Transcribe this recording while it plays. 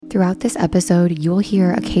Throughout this episode, you'll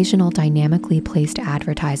hear occasional dynamically placed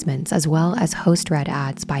advertisements as well as host-read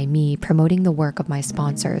ads by me promoting the work of my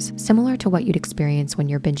sponsors, similar to what you'd experience when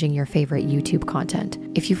you're binging your favorite YouTube content.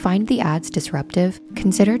 If you find the ads disruptive,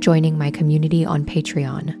 consider joining my community on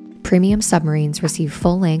Patreon. Premium Submarines receive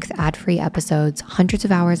full-length, ad-free episodes, hundreds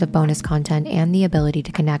of hours of bonus content, and the ability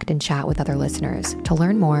to connect and chat with other listeners. To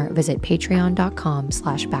learn more, visit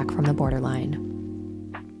patreon.com/backfromtheborderline.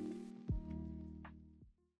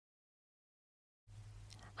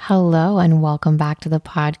 Hello and welcome back to the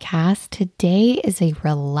podcast. Today is a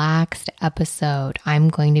relaxed episode. I'm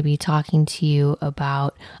going to be talking to you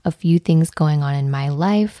about a few things going on in my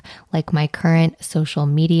life, like my current social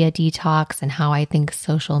media detox and how I think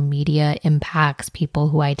social media impacts people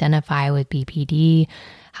who identify with BPD,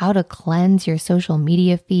 how to cleanse your social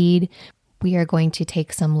media feed. We are going to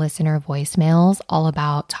take some listener voicemails all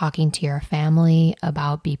about talking to your family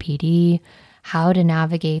about BPD, how to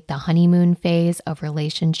navigate the honeymoon phase of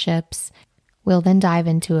relationships. We'll then dive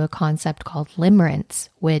into a concept called limerence,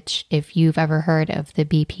 which if you've ever heard of the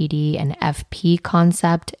BPD and FP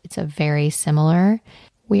concept, it's a very similar.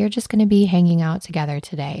 We are just going to be hanging out together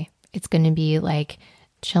today. It's going to be like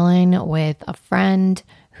chilling with a friend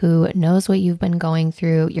who knows what you've been going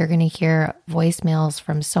through. You're going to hear voicemails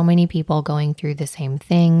from so many people going through the same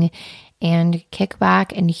thing, and kick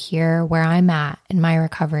back and hear where I'm at in my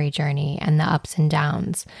recovery journey and the ups and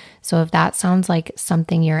downs. So if that sounds like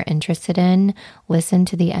something you're interested in, listen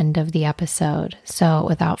to the end of the episode. So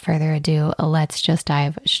without further ado, let's just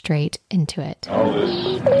dive straight into it. All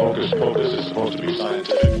this focus is supposed to be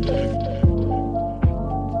scientific.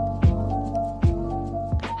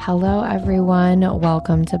 Hello, everyone.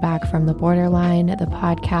 Welcome to Back from the Borderline, the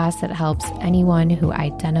podcast that helps anyone who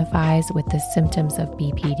identifies with the symptoms of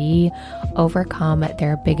BPD overcome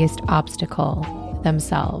their biggest obstacle,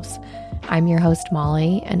 themselves. I'm your host,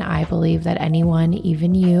 Molly, and I believe that anyone,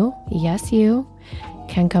 even you, yes, you,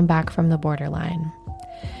 can come back from the borderline.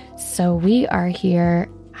 So we are here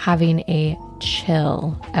having a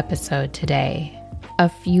chill episode today. A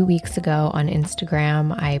few weeks ago on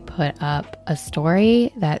Instagram, I put up a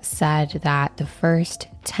story that said that the first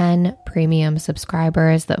 10 premium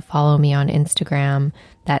subscribers that follow me on Instagram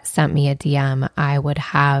that sent me a DM, I would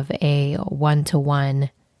have a one-to-one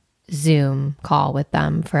Zoom call with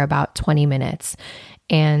them for about 20 minutes.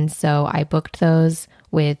 And so I booked those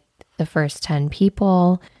with the first 10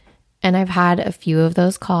 people. And I've had a few of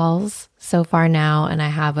those calls so far now, and I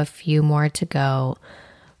have a few more to go.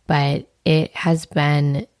 But it has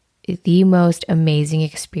been the most amazing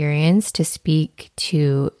experience to speak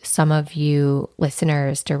to some of you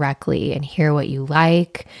listeners directly and hear what you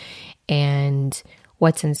like and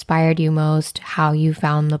what's inspired you most, how you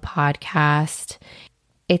found the podcast.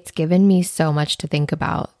 It's given me so much to think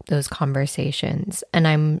about, those conversations, and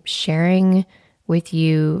I'm sharing with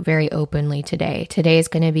you very openly today. Today is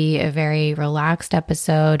going to be a very relaxed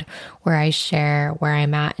episode where I share where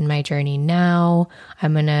I'm at in my journey now.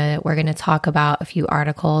 We're going to talk about a few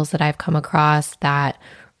articles that I've come across that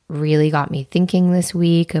really got me thinking this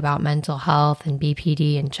week about mental health and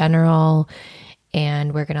BPD in general.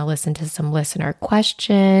 And we're going to listen to some listener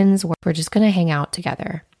questions. We're just going to hang out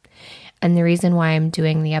together. And the reason why I'm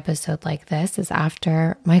doing the episode like this is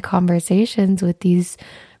after my conversations with these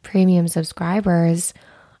premium subscribers,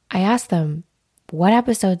 I asked them, what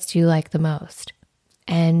episodes do you like the most?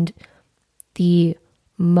 And the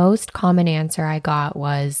most common answer I got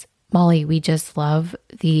was, Molly, we just love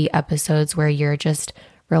the episodes where you're just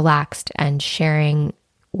relaxed and sharing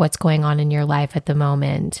what's going on in your life at the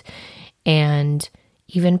moment, and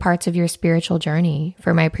even parts of your spiritual journey.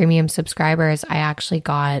 For my premium subscribers, I actually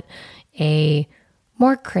got a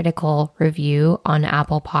more critical review on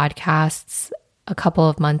Apple Podcasts a couple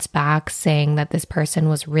of months back, saying that this person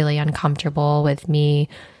was really uncomfortable with me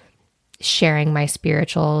sharing my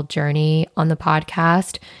spiritual journey on the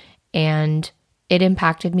podcast, and it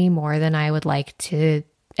impacted me more than I would like to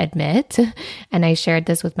admit. And I shared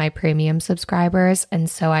this with my premium subscribers, and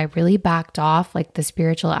so I really backed off like the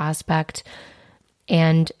spiritual aspect.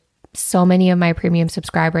 And so many of my premium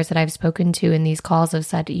subscribers that I've spoken to in these calls have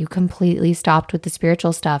said, you completely stopped with the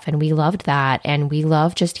spiritual stuff, and we loved that, and we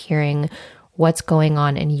love just hearing what's going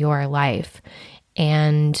on in your life.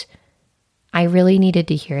 And I really needed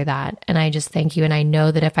to hear that. And I just thank you. And I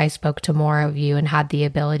know that if I spoke to more of you and had the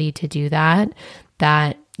ability to do that,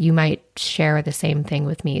 that you might share the same thing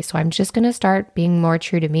with me. So I'm just going to start being more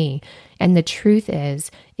true to me. And the truth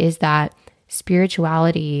is that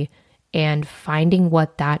spirituality and finding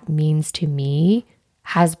what that means to me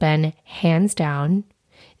has been hands down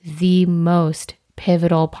the most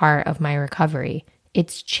pivotal part of my recovery.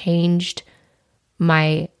 It's changed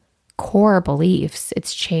my core beliefs.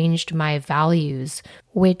 It's changed my values,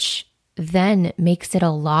 which then makes it a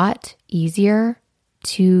lot easier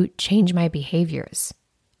to change my behaviors.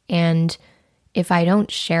 And if I don't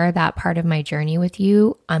share that part of my journey with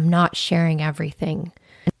you, I'm not sharing everything.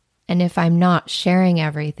 And if I'm not sharing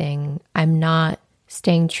everything, I'm not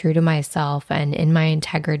staying true to myself and in my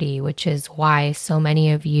integrity, which is why so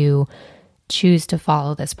many of you choose to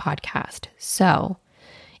follow this podcast. So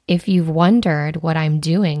if you've wondered what I'm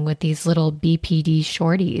doing with these little BPD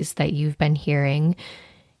shorties that you've been hearing,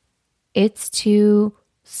 it's to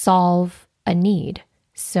solve a need.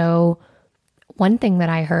 So one thing that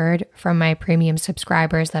I heard from my premium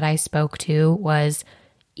subscribers that I spoke to was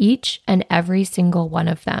each and every single one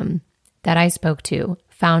of them that I spoke to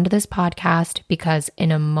found this podcast because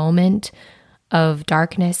in a moment of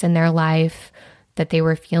darkness in their life that they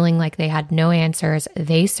were feeling like they had no answers,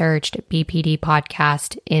 they searched BPD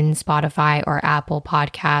podcast in Spotify or Apple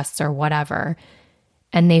Podcasts or whatever,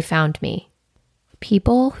 and they found me.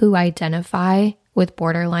 People who identify with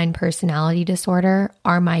borderline personality disorder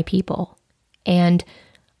are my people. And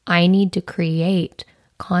I need to create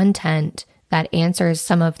content that answers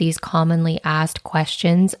some of these commonly asked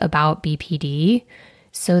questions about BPD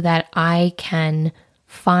so that I can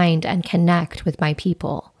find and connect with my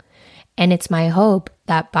people. And it's my hope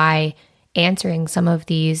that by answering some of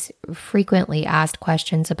these frequently asked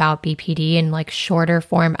questions about BPD in like shorter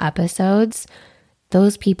form episodes,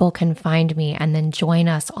 those people can find me and then join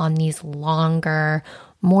us on these longer,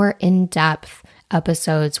 more in-depth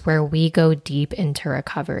episodes where we go deep into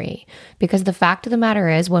recovery. Because the fact of the matter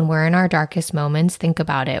is, when we're in our darkest moments, think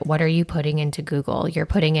about it. What are you putting into Google? You're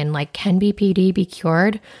putting in like, can BPD be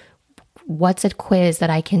cured? What's a quiz that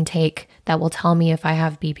I can take that will tell me if I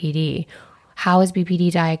have BPD? How is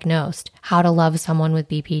BPD diagnosed? How to love someone with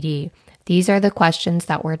BPD? These are the questions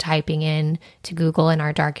that we're typing in to Google in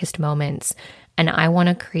our darkest moments. And I want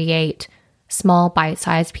to create small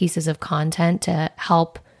bite-sized pieces of content to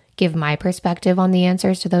help give my perspective on the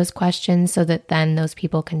answers to those questions so that then those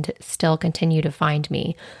people can still continue to find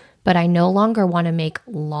me. But I no longer want to make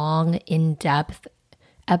long, in-depth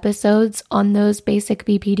episodes on those basic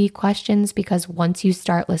BPD questions, because once you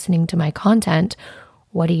start listening to my content,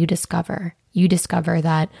 what do you discover? You discover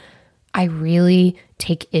that I really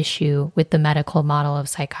take issue with the medical model of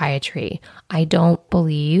psychiatry. I don't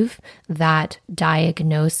believe that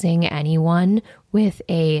diagnosing anyone with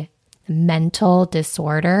a mental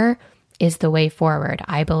disorder is the way forward.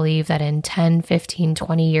 I believe that in 10, 15,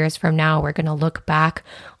 20 years from now, we're going to look back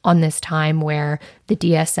on this time where the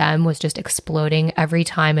DSM was just exploding. Every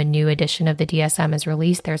time a new edition of the DSM is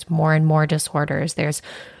released, there's more and more disorders. There's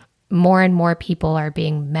more and more people are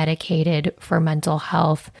being medicated for mental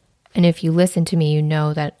health. And if you listen to me, you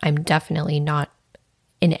know that I'm definitely not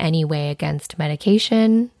in any way against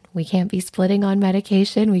medication. We can't be splitting on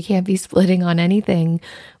medication. We can't be splitting on anything.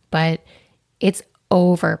 But it's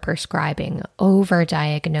over-prescribing,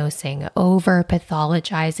 over-diagnosing,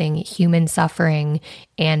 over-pathologizing human suffering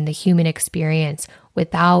and the human experience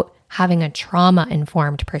without having a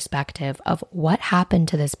trauma-informed perspective of what happened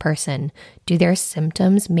to this person. Do their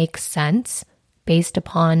symptoms make sense based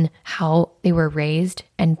upon how they were raised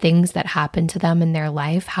and things that happened to them in their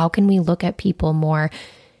life? How can we look at people more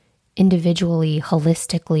individually,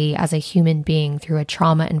 holistically as a human being through a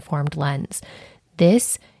trauma-informed lens?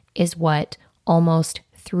 This is what almost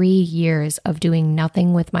 3 years of doing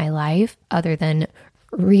nothing with my life other than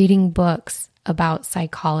reading books about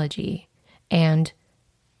psychology and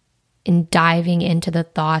in diving into the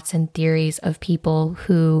thoughts and theories of people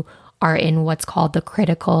who are in what's called the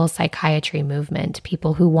critical psychiatry movement,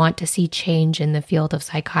 people who want to see change in the field of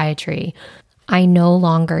psychiatry. I no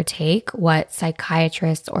longer take what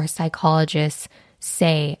psychiatrists or psychologists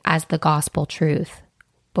say as the gospel truth.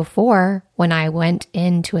 Before, when I went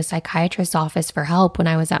into a psychiatrist's office for help when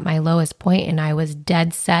I was at my lowest point and I was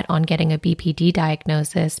dead set on getting a BPD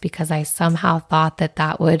diagnosis because I somehow thought that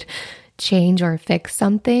that would change or fix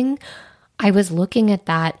something, I was looking at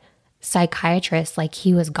that psychiatrist like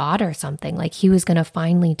he was God or something, like he was going to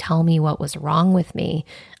finally tell me what was wrong with me.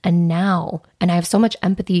 And now, and I have so much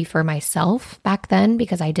empathy for myself back then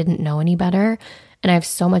because I didn't know any better. And I have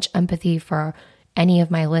so much empathy for any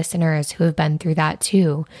of my listeners who have been through that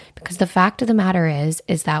too, because the fact of the matter is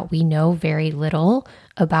that we know very little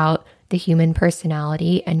about the human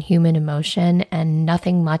personality and human emotion, and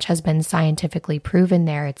nothing much has been scientifically proven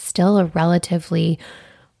there. It's still a relatively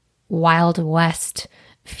Wild West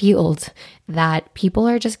field that people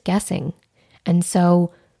are just guessing. And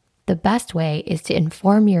so the best way is to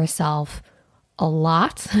inform yourself a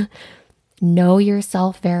lot, know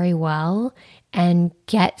yourself very well, and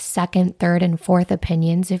get second, third, and fourth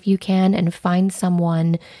opinions if you can, and find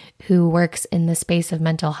someone who works in the space of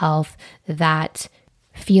mental health that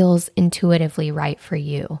feels intuitively right for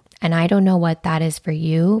you. And I don't know what that is for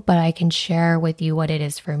you, but I can share with you what it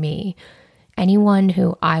is for me. Anyone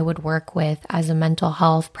who I would work with as a mental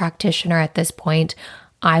health practitioner at this point,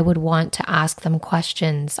 I would want to ask them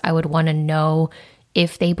questions. I would want to know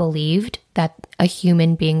if they believed that a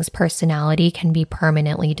human being's personality can be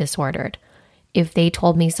permanently disordered. If they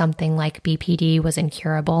told me something like BPD was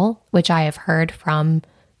incurable, which I have heard from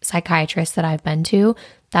psychiatrists that I've been to,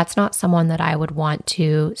 that's not someone that I would want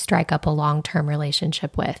to strike up a long-term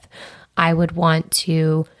relationship with. I would want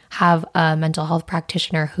to have a mental health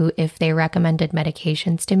practitioner who, if they recommended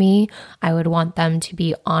medications to me, I would want them to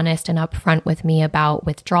be honest and upfront with me about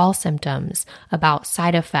withdrawal symptoms, about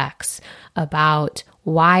side effects, about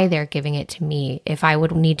why they're giving it to me, if I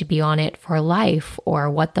would need to be on it for life or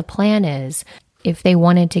what the plan is. If they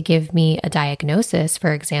wanted to give me a diagnosis,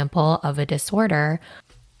 for example, of a disorder,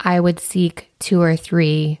 I would seek 2 or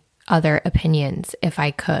 3 other opinions if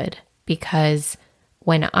I could, because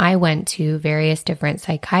when I went to various different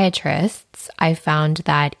psychiatrists, I found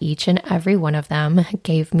that each and every one of them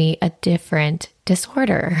gave me a different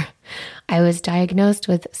disorder. I was diagnosed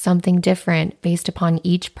with something different based upon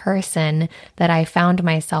each person that I found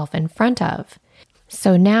myself in front of.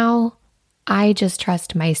 So now I just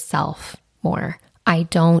trust myself more. I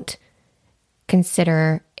don't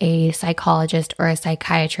consider a psychologist or a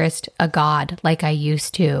psychiatrist a god like I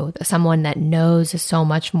used to, someone that knows so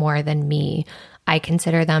much more than me. I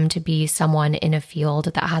consider them to be someone in a field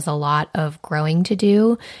that has a lot of growing to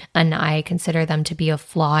do, and I consider them to be a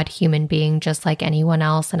flawed human being just like anyone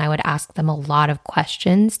else, and I would ask them a lot of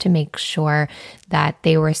questions to make sure that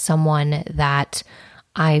they were someone that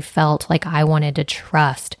I felt like I wanted to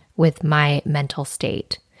trust with my mental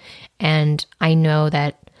state. And I know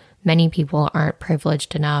that many people aren't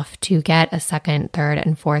privileged enough to get a second, third,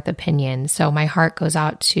 and fourth opinion. So my heart goes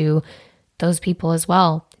out to those people as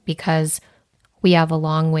well, because we have a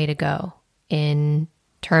long way to go in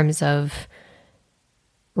terms of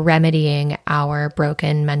remedying our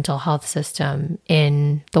broken mental health system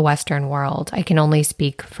in the Western world. I can only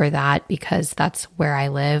speak for that because that's where I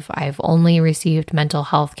live. I've only received mental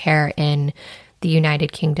health care in the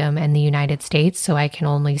United Kingdom and the United States, so I can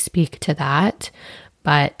only speak to that.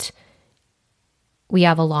 But we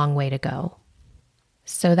have a long way to go.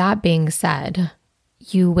 So that being said,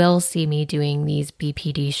 you will see me doing these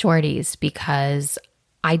BPD shorties because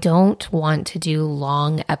I don't want to do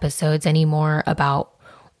long episodes anymore about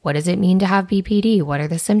what does it mean to have BPD? What are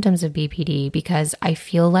the symptoms of BPD? Because I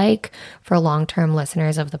feel like for long-term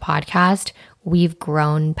listeners of the podcast, we've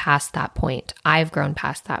grown past that point. I've grown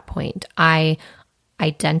past that point. I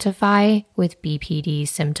identify with BPD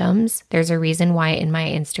symptoms. There's a reason why in my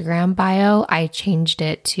Instagram bio, I changed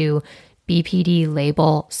it to BPD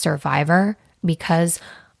label survivor, because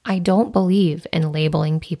I don't believe in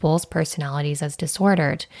labeling people's personalities as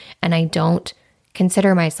disordered, and I don't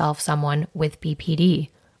consider myself someone with BPD.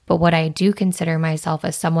 But what I do consider myself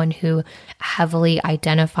as someone who heavily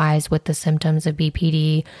identifies with the symptoms of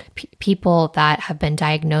BPD. People that have been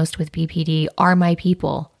diagnosed with BPD are my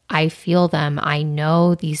people. I feel them. I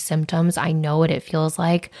know these symptoms. I know what it feels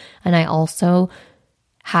like. And I also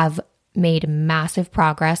have made massive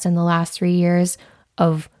progress in the last 3 years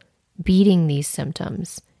of beating these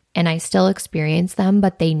symptoms. And I still experience them,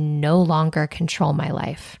 but they no longer control my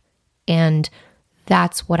life. And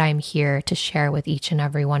that's what I'm here to share with each and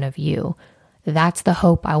every one of you. That's the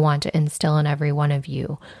hope I want to instill in every one of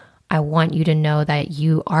you. I want you to know that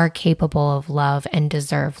you are capable of love and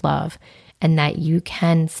deserve love, and that you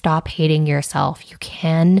can stop hating yourself. You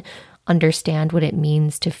can understand what it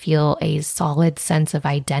means to feel a solid sense of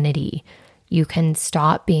identity. You can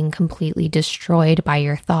stop being completely destroyed by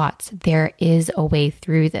your thoughts. There is a way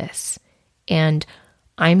through this. And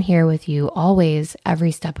I'm here with you always,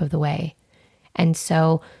 every step of the way. And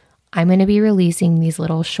so I'm going to be releasing these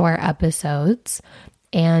little short episodes,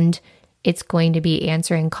 and it's going to be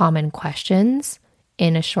answering common questions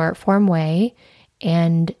in a short form way,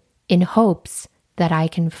 and in hopes that I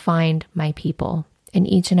can find my people. And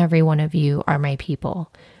each and every one of you are my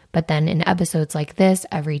people. But then in episodes like this,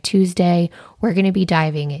 every Tuesday, we're going to be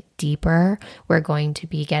diving deeper. We're going to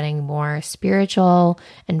be getting more spiritual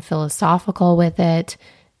and philosophical with it,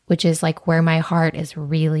 which is like where my heart is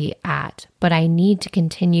really at. But I need to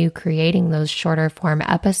continue creating those shorter form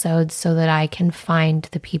episodes so that I can find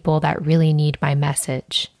the people that really need my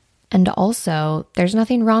message. And also, there's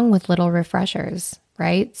nothing wrong with little refreshers,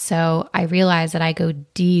 right? So I realize that I go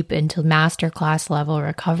deep into masterclass level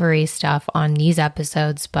recovery stuff on these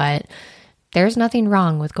episodes, but there's nothing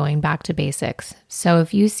wrong with going back to basics. So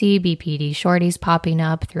if you see BPD shorties popping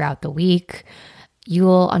up throughout the week, you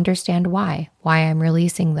will understand why I'm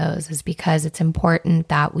releasing those is because it's important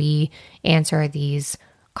that we answer these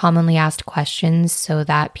commonly asked questions so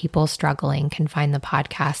that people struggling can find the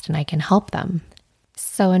podcast and I can help them.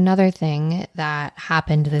 So another thing that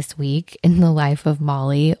happened this week in the life of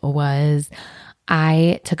Molly was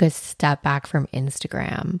I took a step back from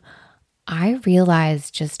Instagram. I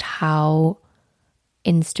realized just how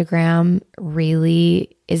Instagram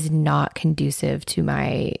really is not conducive to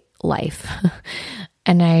my life.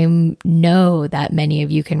 And I know that many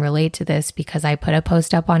of you can relate to this because I put a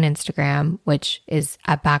post up on Instagram, which is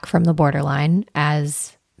at Back from the Borderline,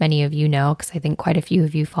 as many of you know, because I think quite a few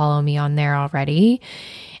of you follow me on there already.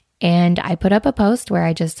 And I put up a post where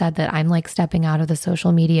I just said that I'm like stepping out of the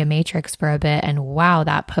social media matrix for a bit. And wow,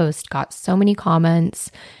 that post got so many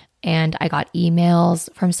comments. And I got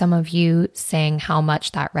emails from some of you saying how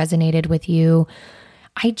much that resonated with you.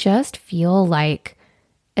 I just feel like,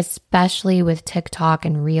 especially with TikTok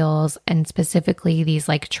and Reels, and specifically these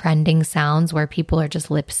like trending sounds where people are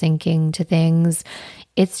just lip syncing to things,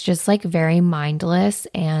 it's just like very mindless.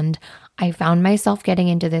 And I found myself getting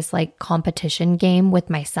into this like competition game with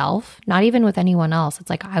myself, not even with anyone else.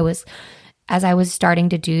 It's like as I was starting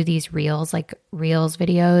to do these Reels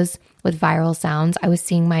videos with viral sounds, I was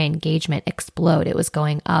seeing my engagement explode. It was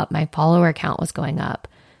going up. My follower count was going up.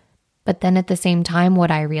 But then at the same time,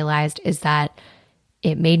 what I realized is that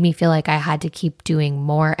it made me feel like I had to keep doing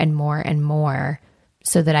more and more and more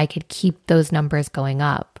so that I could keep those numbers going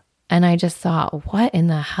up. And I just thought, what in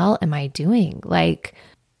the hell am I doing? Like,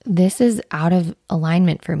 this is out of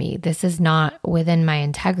alignment for me. This is not within my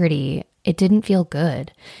integrity. It didn't feel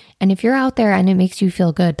good. And if you're out there and it makes you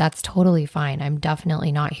feel good, that's totally fine. I'm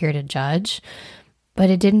definitely not here to judge, but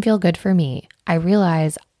it didn't feel good for me. I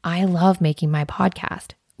realize I love making my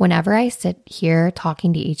podcast. Whenever I sit here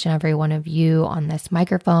talking to each and every one of you on this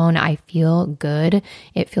microphone, I feel good.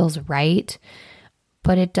 It feels right,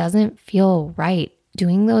 but it doesn't feel right.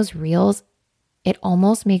 Doing those reels, it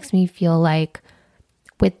almost makes me feel like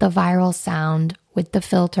with the viral sound, with the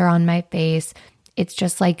filter on my face, it's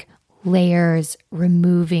just like layers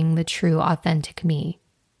removing the true authentic me.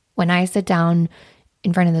 When I sit down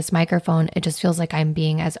in front of this microphone, it just feels like I'm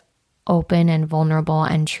being as open and vulnerable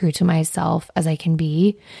and true to myself as I can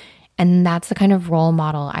be. And that's the kind of role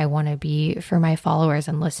model I want to be for my followers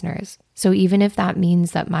and listeners. So even if that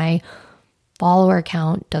means that my follower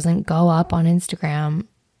count doesn't go up on Instagram,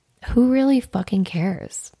 who really fucking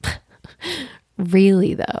cares?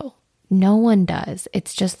 Really though, no one does.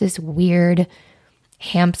 It's just this weird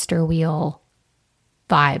hamster wheel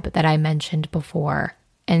vibe that I mentioned before.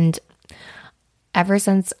 And ever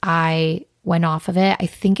since I went off of it, I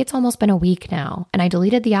think it's almost been a week now, and I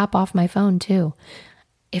deleted the app off my phone too.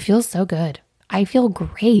 It feels so good. I feel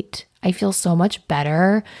great. I feel so much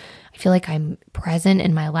better. I feel like I'm present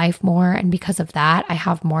in my life more. And because of that, I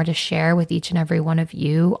have more to share with each and every one of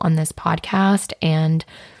you on this podcast. And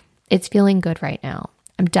it's feeling good right now.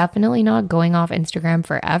 I'm definitely not going off Instagram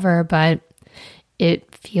forever, but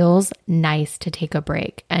it feels nice to take a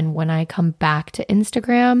break. And when I come back to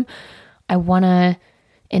Instagram, I want to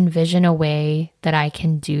envision a way that I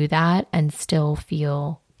can do that and still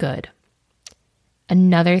feel good.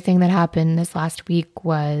 Another thing that happened this last week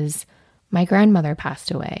was my grandmother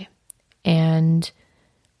passed away. And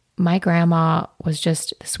my grandma was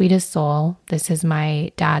just the sweetest soul. This is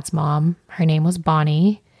my dad's mom. Her name was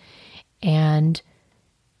Bonnie. And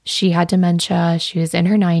she had dementia. She was in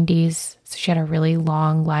her 90s. So she had a really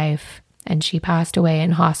long life. And she passed away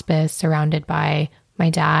in hospice surrounded by my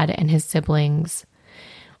dad and his siblings.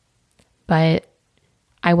 But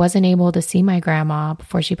I wasn't able to see my grandma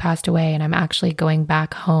before she passed away, and I'm actually going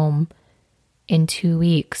back home in 2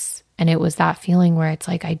 weeks. And it was that feeling where it's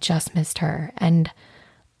like I just missed her. And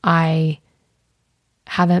I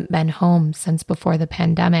haven't been home since before the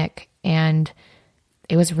pandemic. And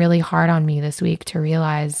it was really hard on me this week to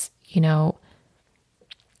realize, I'll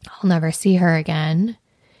never see her again.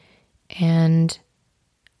 And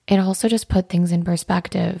it also just put things in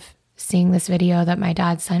perspective. Seeing this video that my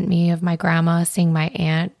dad sent me of my grandma, seeing my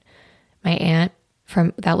aunt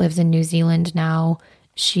from that lives in New Zealand now,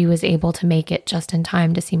 she was able to make it just in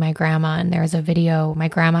time to see my grandma. And there's a video, my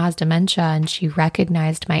grandma has dementia and she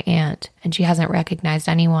recognized my aunt, and she hasn't recognized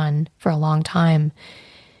anyone for a long time.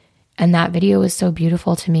 And that video was so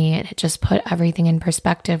beautiful to me. And it just put everything in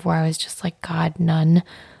perspective where I was just like, God, none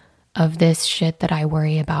of this shit that I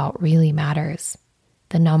worry about really matters.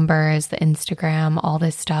 The numbers, the Instagram, all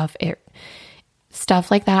this stuff,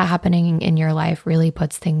 stuff like that happening in your life really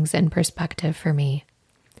puts things in perspective for me.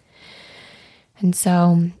 And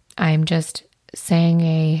so I'm just saying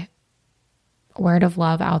a word of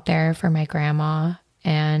love out there for my grandma.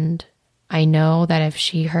 And I know that if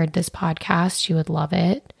she heard this podcast, she would love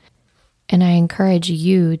it. And I encourage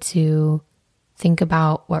you to think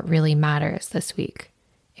about what really matters this week.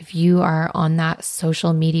 If you are on that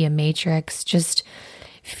social media matrix, just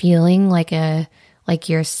feeling like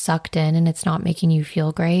you're sucked in and it's not making you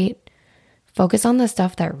feel great, focus on the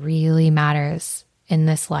stuff that really matters in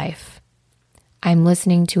this life. I'm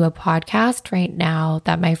listening to a podcast right now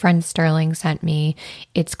that my friend Sterling sent me.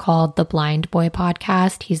 It's called The Blind Boy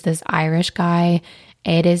Podcast. He's this Irish guy.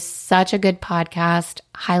 It is such a good podcast.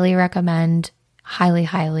 Highly recommend. Highly,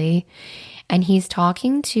 highly. And he's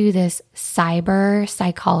talking to this cyber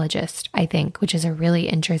psychologist, I think, which is a really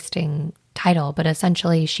interesting title. But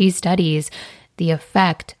essentially, she studies the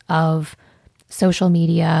effect of social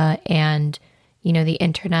media and, the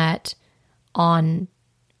internet on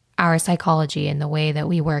our psychology and the way that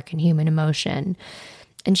we work in human emotion.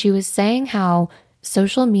 And she was saying how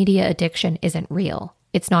social media addiction isn't real.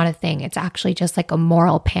 It's not a thing. It's actually just like a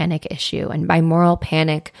moral panic issue. And by moral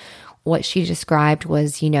panic, what she described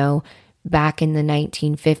was, back in the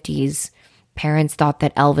 1950s, parents thought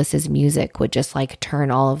that Elvis's music would just like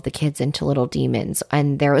turn all of the kids into little demons.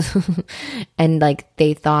 And there was, and like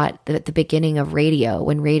they thought that at the beginning of radio,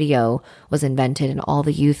 when radio was invented and all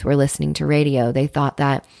the youth were listening to radio, they thought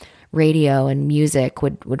that radio and music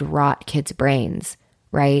would rot kids' brains,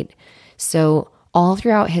 right? So all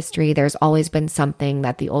throughout history, there's always been something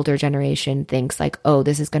that the older generation thinks like, oh,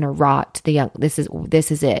 this is going to rot the young. This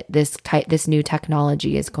is it. This new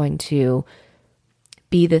technology is going to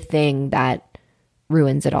be the thing that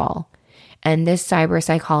ruins it all. And this cyber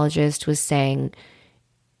psychologist was saying,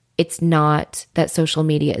 it's not that social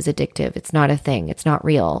media is addictive. It's not a thing. It's not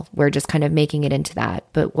real. We're just kind of making it into that.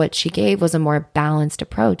 But what she gave was a more balanced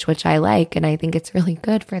approach, which I like. And I think it's really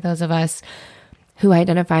good for those of us who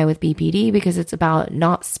identify with BPD, because it's about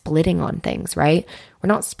not splitting on things, right? We're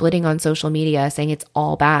not splitting on social media saying it's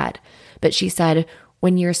all bad. But she said,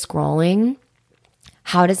 when you're scrolling,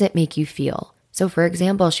 how does it make you feel? So for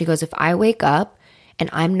example, she goes, if I wake up and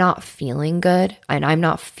I'm not feeling good and I'm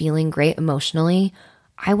not feeling great emotionally,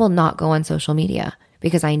 I will not go on social media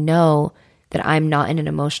because I know that I'm not in an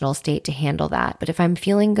emotional state to handle that. But if I'm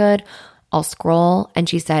feeling good, I'll scroll. And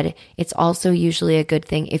she said, it's also usually a good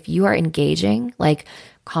thing if you are engaging, like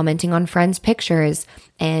commenting on friends' pictures,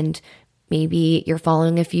 and maybe you're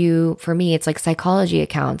following a few, for me, it's like psychology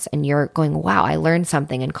accounts, and you're going, wow, I learned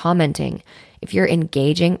something, and commenting. If you're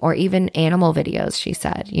engaging, or even animal videos, she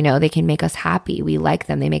said, they can make us happy. We like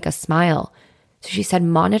them. They make us smile. So she said,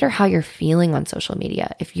 monitor how you're feeling on social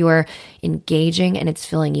media. If you're engaging and it's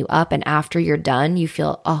filling you up, and after you're done, you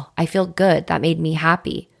feel, oh, I feel good. That made me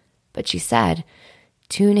happy. But she said,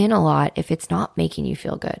 tune in a lot if it's not making you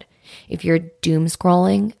feel good. If you're doom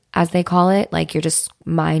scrolling, as they call it, like you're just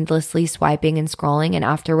mindlessly swiping and scrolling, and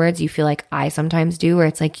afterwards you feel like I sometimes do, where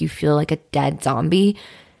it's like you feel like a dead zombie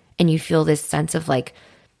and you feel this sense of like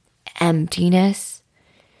emptiness.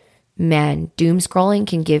 Man, doom scrolling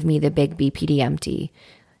can give me the big BPD empty.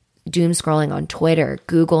 Doom scrolling on Twitter,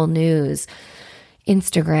 Google News,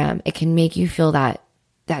 Instagram, it can make you feel that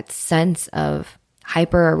sense of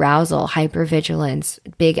hyper arousal, hyper vigilance,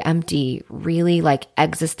 big empty, really like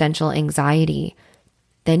existential anxiety.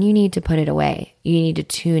 Then you need to put it away. You need to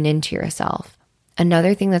tune into yourself.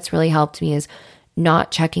 Another thing that's really helped me is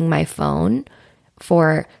not checking my phone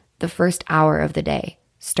for the first hour of the day,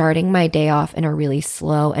 starting my day off in a really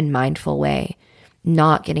slow and mindful way,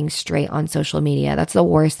 not getting straight on social media. That's the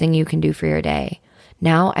worst thing you can do for your day.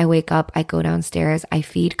 Now I wake up, I go downstairs, I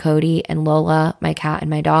feed Cody and Lola, my cat and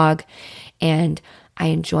my dog, and I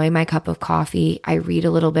enjoy my cup of coffee. I read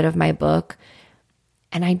a little bit of my book,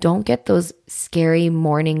 and I don't get those scary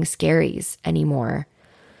morning scaries anymore.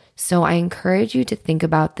 So I encourage you to think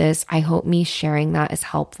about this. I hope me sharing that is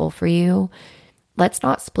helpful for you. Let's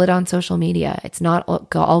not split on social media. It's not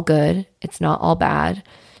all good. It's not all bad,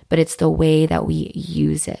 but it's the way that we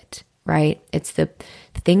use it, right? It's the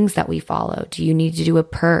things that we follow. Do you need to do a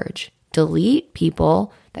purge? Delete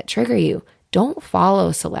people that trigger you. Don't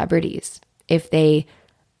follow celebrities if they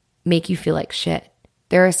make you feel like shit.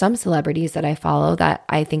 There are some celebrities that I follow that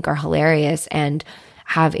I think are hilarious and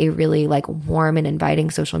have a really like warm and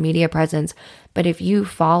inviting social media presence. But if you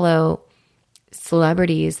follow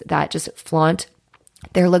celebrities that just flaunt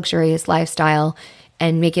their luxurious lifestyle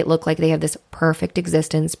and make it look like they have this perfect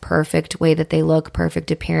existence, perfect way that they look,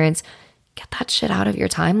 perfect appearance, get that shit out of your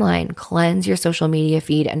timeline. Cleanse your social media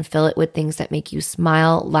feed and fill it with things that make you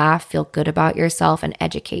smile, laugh, feel good about yourself, and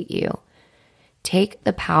educate you. Take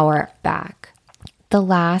the power back. The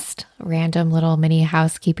last random little mini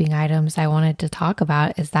housekeeping items I wanted to talk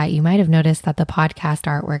about is that you might have noticed that the podcast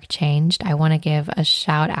artwork changed. I want to give a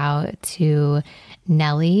shout out to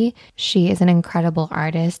Nelly. She is an incredible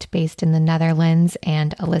artist based in the Netherlands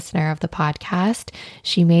and a listener of the podcast.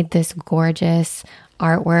 She made this gorgeous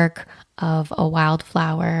artwork of a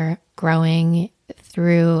wildflower growing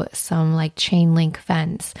through some like chain link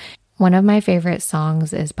fence. One of my favorite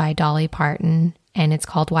songs is by Dolly Parton, and it's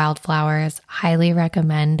called Wildflowers. Highly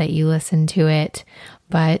recommend that you listen to it.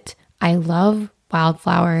 But I love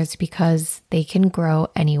wildflowers because they can grow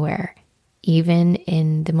anywhere, even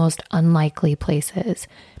in the most unlikely places.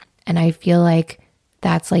 And I feel like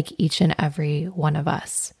that's like each and every one of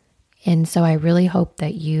us. And so I really hope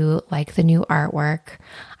that you like the new artwork.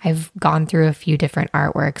 I've gone through a few different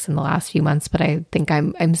artworks in the last few months, but I think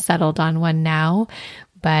I'm settled on one now.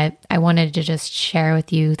 But I wanted to just share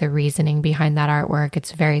with you the reasoning behind that artwork.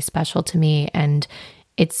 It's very special to me, and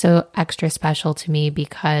it's so extra special to me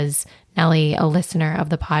because Nelly, a listener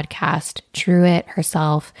of the podcast, drew it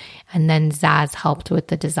herself, and then Zaz helped with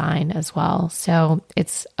the design as well. So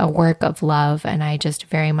it's a work of love, and I just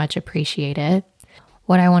very much appreciate it.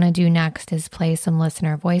 What I want to do next is play some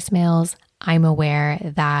listener voicemails. I'm aware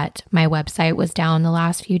that my website was down the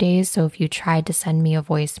last few days, so if you tried to send me a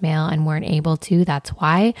voicemail and weren't able to, that's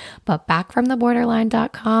why. But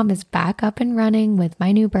backfromtheborderline.com is back up and running with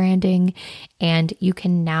my new branding, and you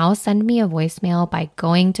can now send me a voicemail by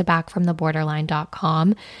going to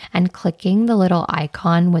backfromtheborderline.com and clicking the little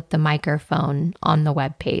icon with the microphone on the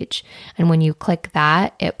webpage. And when you click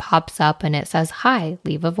that, it pops up and it says, "Hi,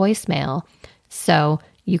 leave a voicemail." So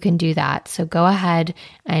you can do that. So go ahead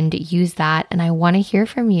and use that. And I want to hear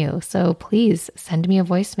from you. So please send me a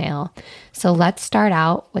voicemail. So let's start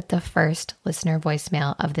out with the first listener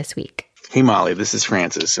voicemail of this week. Hey, Molly, this is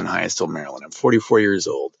Francis in Hyattsville, Maryland. I'm 44 years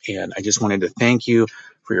old, and I just wanted to thank you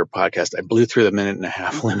for your podcast. I blew through the 1.5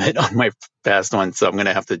 minute limit on my past one, so I'm going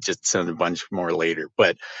to have to just send a bunch more later.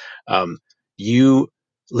 But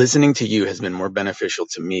listening to you has been more beneficial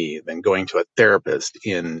to me than going to a therapist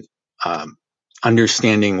in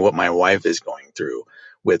understanding what my wife is going through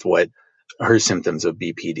with what her symptoms of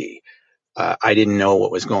BPD. I didn't know what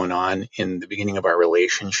was going on in the beginning of our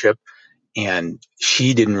relationship, and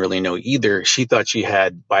she didn't really know either. She thought she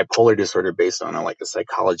had bipolar disorder based on a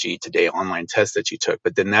Psychology Today online test that she took,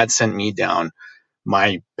 but then that sent me down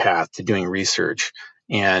my path to doing research,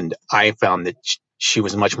 and I found that she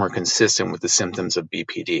was much more consistent with the symptoms of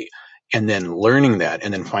BPD. And then learning that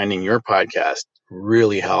and then finding your podcast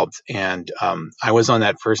really helped. And I was on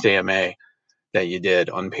that first AMA that you did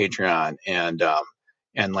on Patreon, and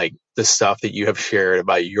like the stuff that you have shared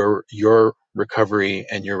about your recovery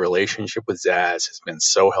and your relationship with Zaz has been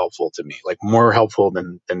so helpful to me, like more helpful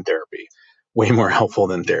than therapy, way more helpful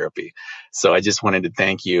than therapy. So I just wanted to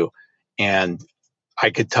thank you. And I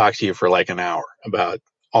could talk to you for like an hour about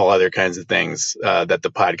all other kinds of things that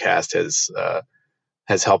the podcast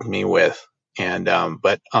has helped me with. And,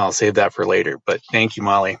 but I'll save that for later. But thank you,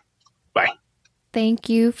 Molly. Bye. Thank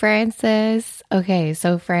you, Francis. Okay,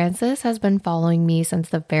 so Francis has been following me since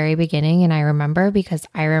the very beginning. And I remember because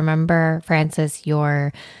I remember, Francis,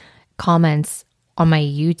 your comments on my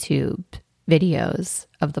YouTube videos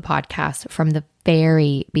of the podcast from the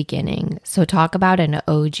very beginning. So talk about an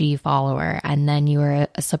OG follower. And then you were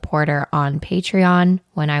a supporter on Patreon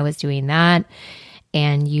when I was doing that.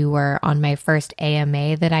 And you were on my first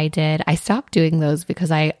AMA that I did. I stopped doing those because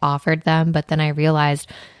I offered them, but then I realized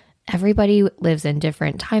everybody lives in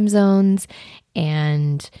different time zones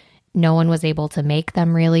and no one was able to make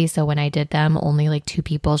them really. So when I did them, only like 2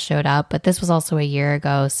 people showed up. But this was also a year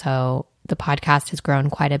ago, so the podcast has grown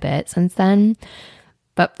quite a bit since then.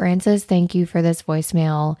 But Francis, thank you for this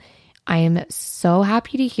voicemail. I am so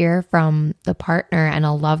happy to hear from the partner and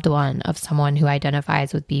a loved one of someone who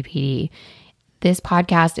identifies with BPD. This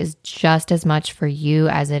podcast is just as much for you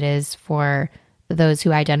as it is for those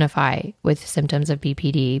who identify with symptoms of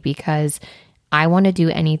BPD, because I want to do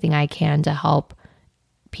anything I can to help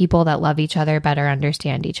people that love each other better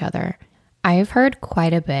understand each other. I've heard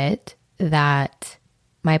quite a bit that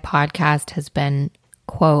my podcast has been,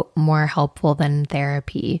 quote, more helpful than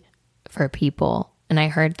therapy for people. And I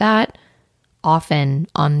heard that often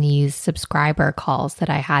on these subscriber calls that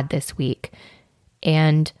I had this week.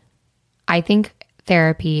 And I think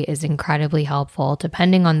therapy is incredibly helpful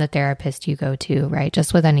depending on the therapist you go to, right?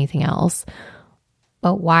 Just with anything else.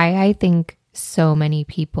 But why I think so many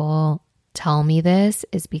people tell me this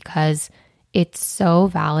is because it's so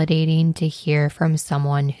validating to hear from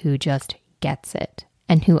someone who just gets it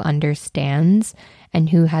and who understands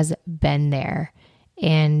and who has been there.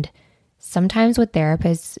 And sometimes with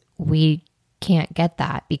therapists, we can't get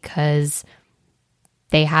that because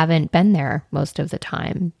they haven't been there most of the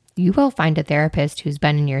time. You will find a therapist who's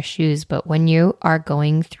been in your shoes, but when you are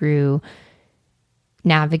going through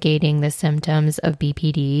navigating the symptoms of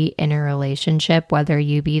BPD in a relationship, whether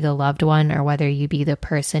you be the loved one or whether you be the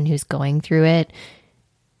person who's going through it,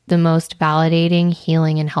 the most validating,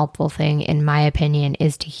 healing, and helpful thing, in my opinion,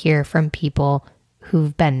 is to hear from people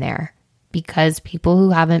who've been there. Because people who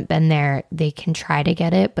haven't been there, they can try to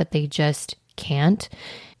get it, but they just can't.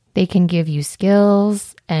 They can give you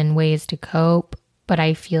skills and ways to cope, but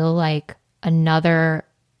I feel like another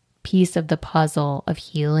piece of the puzzle of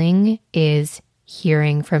healing is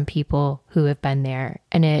hearing from people who have been there.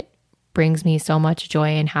 And it brings me so much joy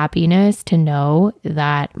and happiness to know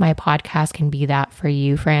that my podcast can be that for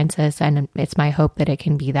you, Frances, and it's my hope that it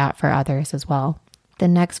can be that for others as well. The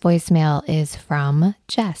next voicemail is from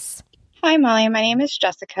Jess. Hi, Molly. My name is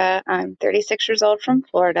Jessica. I'm 36 years old from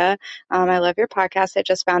Florida. I love your podcast. I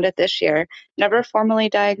just found it this year. Never formally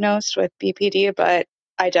diagnosed with BPD, but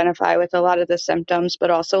identify with a lot of the symptoms,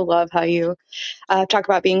 but also love how you talk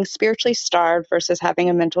about being spiritually starved versus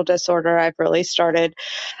having a mental disorder. I've really started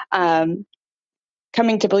coming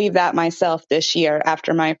to believe that myself this year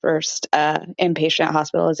after my first inpatient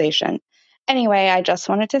hospitalization. Anyway, I just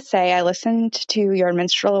wanted to say I listened to your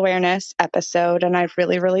menstrual awareness episode and I've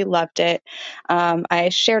really, really loved it. I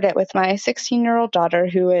shared it with my 16-year-old daughter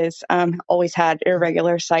who has always had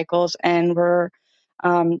irregular cycles, and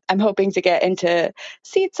I'm hoping to get into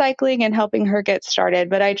seed cycling and helping her get started.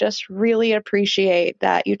 But I just really appreciate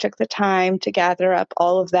that you took the time to gather up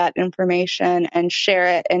all of that information and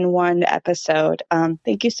share it in one episode.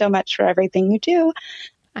 Thank you so much for everything you do.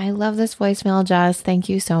 I love this voicemail, Jess. Thank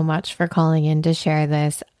you so much for calling in to share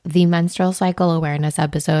this. The menstrual cycle awareness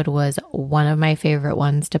episode was one of my favorite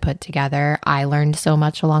ones to put together. I learned so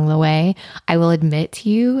much along the way. I will admit to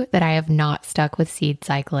you that I have not stuck with seed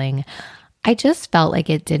cycling. I just felt like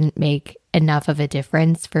it didn't make enough of a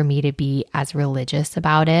difference for me to be as religious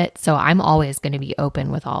about it. So I'm always going to be open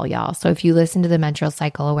with all y'all. So if you listen to the menstrual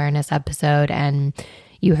cycle awareness episode and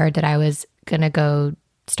you heard that I was going to go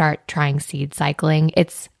start trying seed cycling,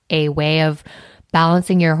 it's a way of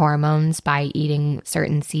balancing your hormones by eating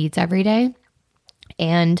certain seeds every day.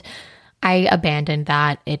 And I abandoned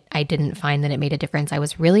that. I didn't find that it made a difference. I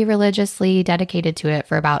was really religiously dedicated to it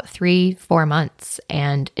for about 3-4 months,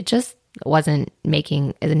 and it just wasn't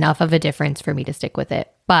making enough of a difference for me to stick with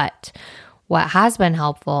it. But what has been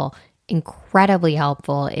helpful, incredibly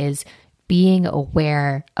helpful, is being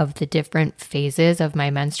aware of the different phases of my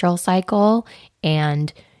menstrual cycle,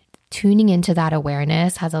 and tuning into that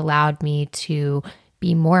awareness has allowed me to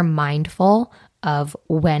be more mindful of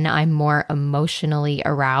when I'm more emotionally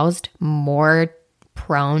aroused, more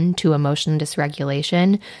prone to emotion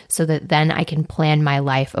dysregulation, so that then I can plan my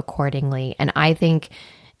life accordingly. And I think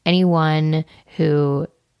anyone who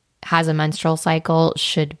has a menstrual cycle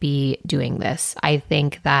should be doing this. I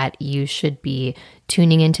think that you should be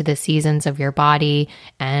tuning into the seasons of your body.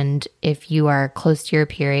 And if you are close to your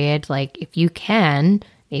period, like if you can,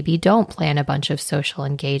 maybe don't plan a bunch of social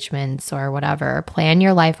engagements or whatever. Plan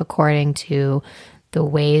your life according to the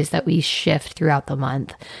ways that we shift throughout the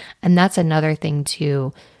month. And that's another thing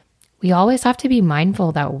too. We always have to be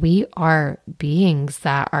mindful that we are beings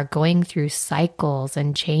that are going through cycles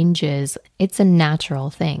and changes. It's a natural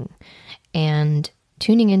thing. And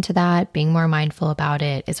tuning into that, being more mindful about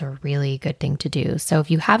it, is a really good thing to do. So if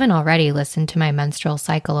you haven't already listened to my menstrual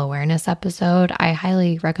cycle awareness episode, I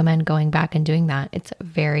highly recommend going back and doing that. It's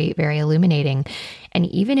very, very illuminating. And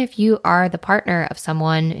even if you are the partner of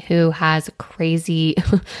someone who has crazy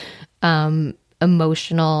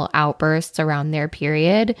emotional outbursts around their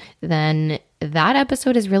period, then that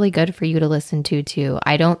episode is really good for you to listen to too.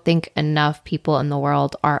 I don't think enough people in the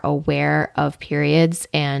world are aware of periods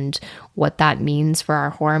and what that means for our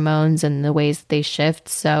hormones and the ways they shift.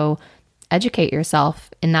 So educate yourself.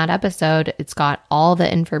 In that episode, it's got all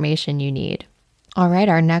the information you need. All right,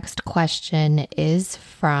 our next question is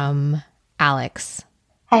from Alex.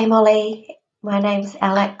 Hey Molly, my name's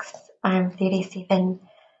Alex. I'm 37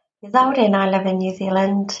 years old and I live in New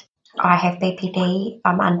Zealand. I have BPD.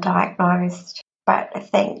 I'm undiagnosed, but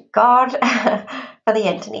thank God for the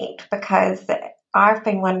internet, because I've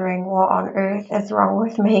been wondering what on earth is wrong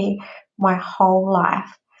with me my whole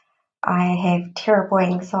life. I have terrible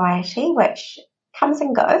anxiety, which comes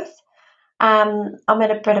and goes. I'm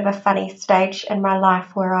at a bit of a funny stage in my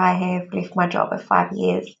life where I have left my job of 5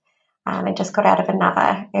 years and just got out of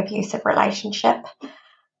another abusive relationship.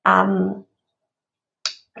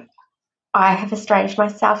 I have estranged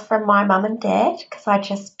myself from my mum and dad because I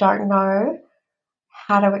just don't know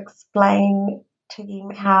how to explain to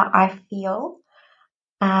them how I feel.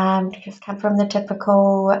 Just come from the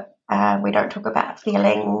typical, we don't talk about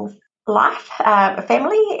feelings, life,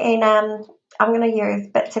 family, and I'm going to use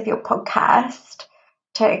bits of your podcast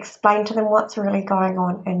to explain to them what's really going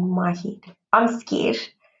on in my head. I'm scared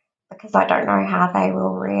because I don't know how they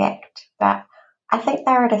will react, but I think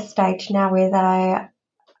they're at a stage now where they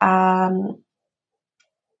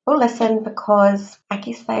will listen because I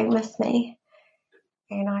guess they miss me,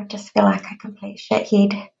 and I just feel like a complete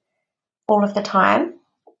shithead all of the time.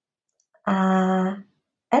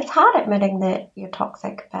 It's hard admitting that you're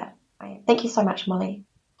toxic, but thank you so much, Molly.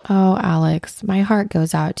 Oh, Alex, my heart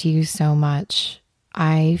goes out to you so much.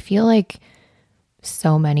 I feel like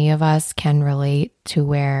so many of us can relate to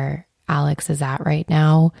where Alex is at right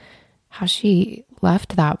now, how she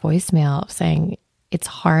left that voicemail saying it's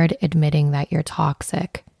hard admitting that you're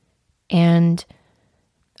toxic. And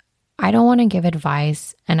I don't want to give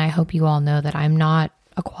advice, and I hope you all know that I'm not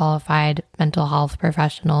a qualified mental health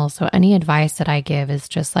professional. So any advice that I give is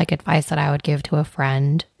just like advice that I would give to a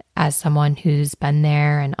friend as someone who's been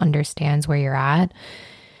there and understands where you're at.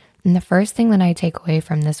 And the first thing that I take away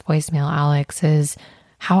from this voicemail, Alex, is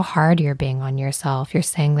how hard you're being on yourself. You're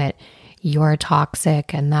saying that you're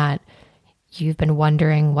toxic and that you've been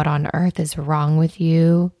wondering what on earth is wrong with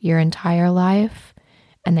you your entire life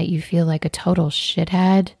and that you feel like a total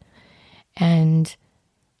shithead. And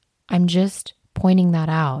I'm just pointing that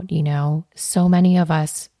out, you know. So many of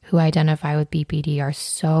us who identify with BPD are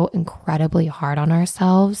so incredibly hard on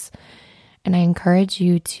ourselves. And I encourage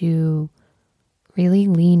you to really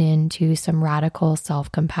lean into some radical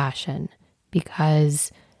self-compassion,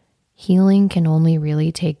 because healing can only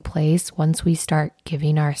really take place once we start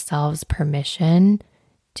giving ourselves permission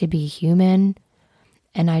to be human.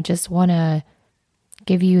 And I just want to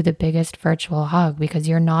give you the biggest virtual hug because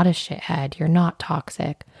you're not a shithead. You're not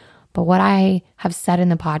toxic. But what I have said in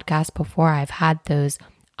the podcast before, I've had those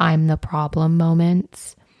I'm the problem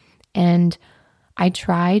moments. And I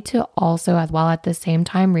try to also, as well at the same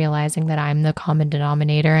time, realizing that I'm the common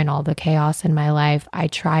denominator in all the chaos in my life, I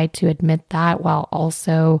try to admit that while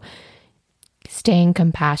also staying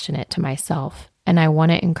compassionate to myself. And I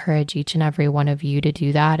want to encourage each and every one of you to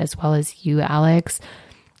do that, as well as you, Alex,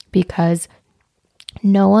 because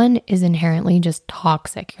no one is inherently just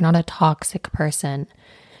toxic. You're not a toxic person.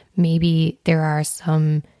 Maybe there are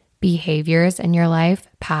some behaviors in your life,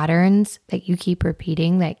 patterns that you keep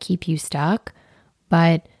repeating that keep you stuck.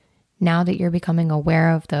 But now that you're becoming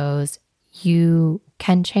aware of those, you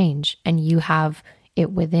can change and you have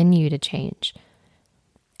it within you to change.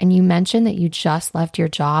 And you mentioned that you just left your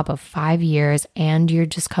job of 5 years and you're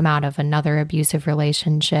just come out of another abusive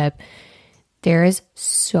relationship. There is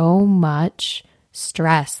so much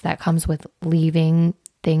stress that comes with leaving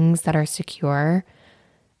things that are secure.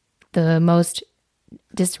 The most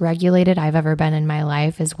dysregulated I've ever been in my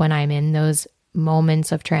life is when I'm in those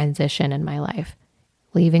moments of transition in my life,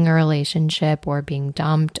 leaving a relationship or being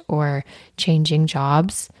dumped or changing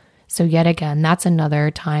jobs. So yet again, that's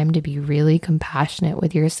another time to be really compassionate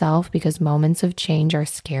with yourself because moments of change are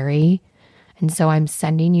scary. And so I'm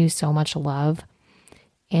sending you so much love.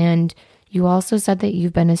 And you also said that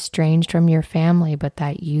you've been estranged from your family, but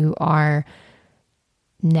that you are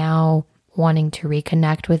now wanting to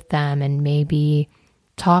reconnect with them and maybe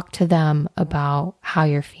talk to them about how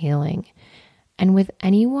you're feeling. And with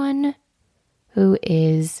anyone who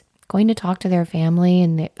is going to talk to their family,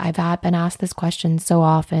 and I've been asked this question so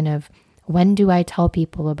often of, when do I tell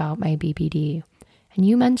people about my BPD? And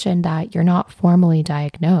you mentioned that you're not formally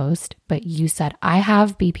diagnosed, but you said, I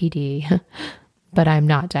have BPD, but I'm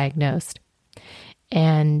not diagnosed.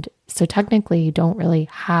 And so technically you don't really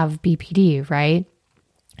have BPD, right?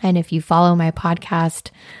 And if you follow my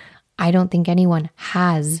podcast, I don't think anyone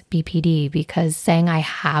has BPD, because saying I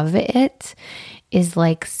have it is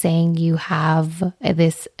like saying you have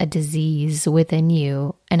a disease within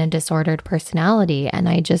you and a disordered personality. And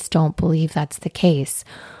I just don't believe that's the case.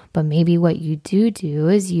 But maybe what you do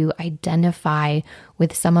is you identify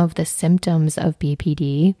with some of the symptoms of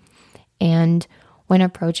BPD. And when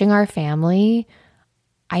approaching our family,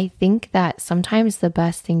 I think that sometimes the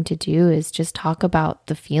best thing to do is just talk about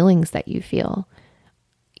the feelings that you feel.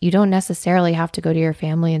 You don't necessarily have to go to your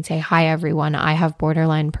family and say, hi, everyone, I have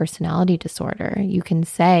borderline personality disorder. You can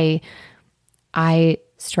say, I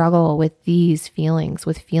struggle with these feelings,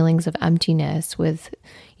 with feelings of emptiness, with,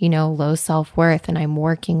 low self-worth, and I'm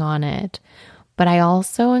working on it. But I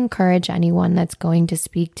also encourage anyone that's going to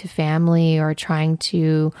speak to family or trying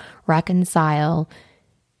to reconcile,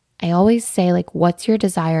 I always say, what's your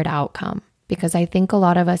desired outcome? Because I think a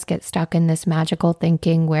lot of us get stuck in this magical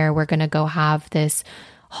thinking where we're going to go have this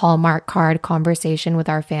Hallmark card conversation with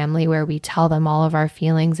our family where we tell them all of our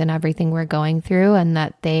feelings and everything we're going through, and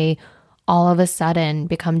that they all of a sudden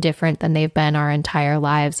become different than they've been our entire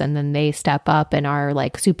lives. And then they step up and are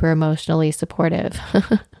like super emotionally supportive.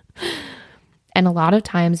 And a lot of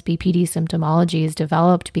times BPD symptomology is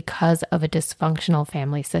developed because of a dysfunctional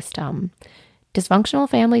family system. Dysfunctional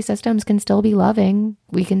family systems can still be loving.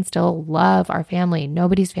 We can still love our family.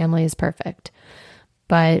 Nobody's family is perfect.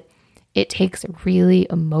 But it takes really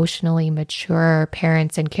emotionally mature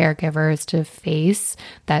parents and caregivers to face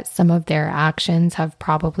that some of their actions have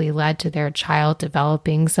probably led to their child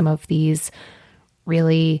developing some of these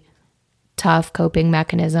really tough coping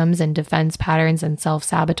mechanisms and defense patterns and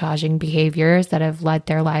self-sabotaging behaviors that have led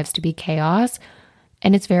their lives to be chaos.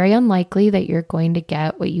 And it's very unlikely that you're going to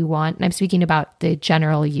get what you want. And I'm speaking about the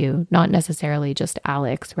general you, not necessarily just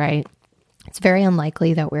Alex, right? It's very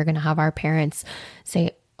unlikely that we're going to have our parents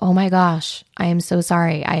say, "Oh my gosh, I am so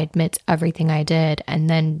sorry. I admit everything I did," and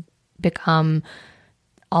then become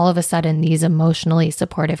all of a sudden these emotionally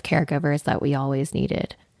supportive caregivers that we always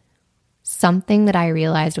needed. Something that I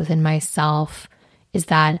realized within myself is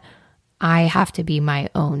that I have to be my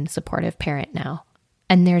own supportive parent now.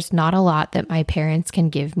 And there's not a lot that my parents can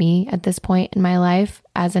give me at this point in my life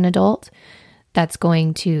as an adult that's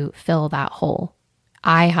going to fill that hole.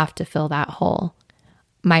 I have to fill that hole.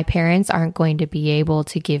 My parents aren't going to be able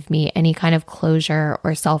to give me any kind of closure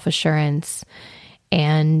or self-assurance.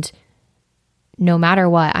 And no matter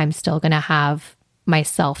what, I'm still going to have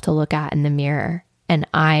myself to look at in the mirror. And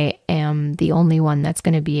I am the only one that's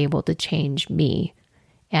going to be able to change me.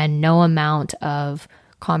 And no amount of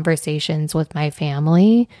conversations with my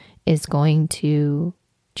family is going to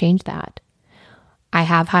change that. I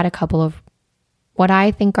have had a couple of what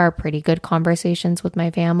I think are pretty good conversations with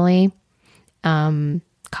my family.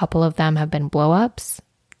 Couple of them have been blow-ups.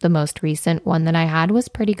 The most recent one that I had was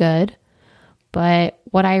pretty good. But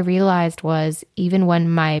what I realized was even when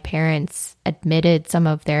my parents admitted some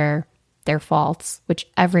of their faults, which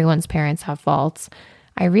everyone's parents have faults,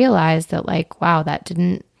 I realized that like, wow, that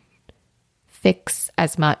didn't fix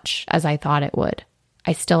as much as I thought it would.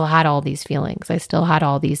 I still had all these feelings. I still had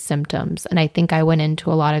all these symptoms. And I think I went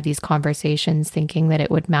into a lot of these conversations thinking that it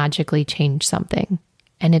would magically change something,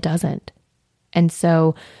 and it doesn't. And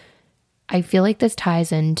so I feel like this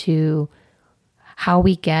ties into how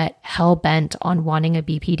we get hell-bent on wanting a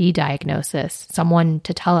BPD diagnosis, someone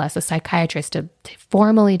to tell us, a psychiatrist to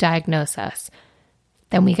formally diagnose us.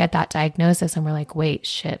 Then we get that diagnosis and we're like, wait,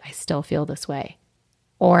 shit, I still feel this way.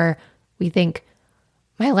 Or we think,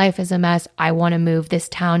 my life is a mess. I want to move. This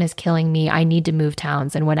town is killing me. I need to move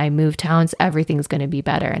towns. And when I move towns, everything's going to be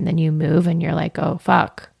better. And then you move and you're like, oh,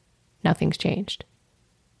 fuck, nothing's changed.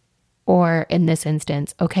 Or in this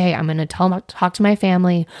instance, okay, I'm going to talk to my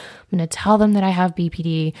family. I'm going to tell them that I have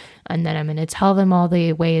BPD, and then I'm going to tell them all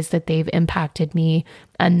the ways that they've impacted me,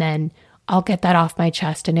 and then I'll get that off my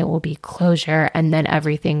chest and it will be closure, and then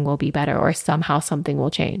everything will be better, or somehow something will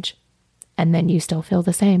change. And then you still feel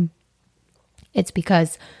the same. It's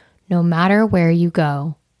because no matter where you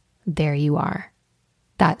go, there you are.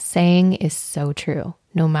 That saying is so true.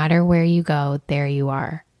 No matter where you go, there you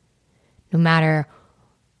are. No matter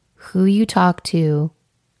who you talk to,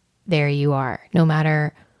 there you are. No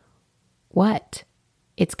matter what,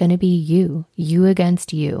 it's going to be you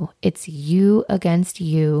against you. It's you against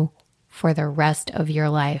you for the rest of your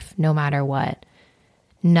life, no matter what.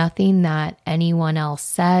 Nothing that anyone else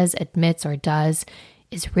says, admits, or does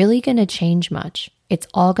is really going to change much. It's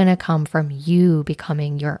all going to come from you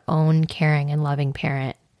becoming your own caring and loving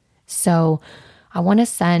parent. So I want to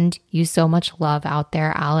send you so much love out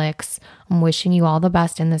there, Alex. I'm wishing you all the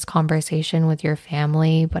best in this conversation with your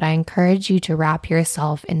family, but I encourage you to wrap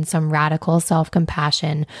yourself in some radical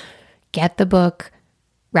self-compassion. Get the book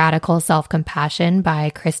Radical Self-Compassion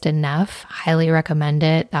by Kristin Neff. Highly recommend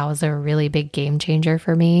it. That was a really big game changer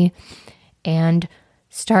for me. And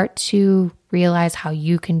start to realize how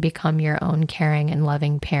you can become your own caring and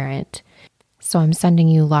loving parent. So I'm sending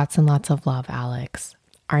you lots and lots of love, Alex.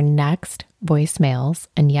 Our next voicemails,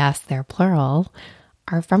 and yes, they're plural,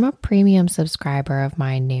 are from a premium subscriber of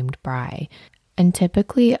mine named Bry. And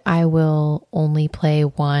typically I will only play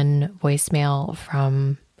one voicemail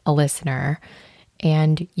from a listener.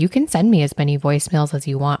 And you can send me as many voicemails as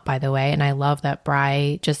you want, by the way. And I love that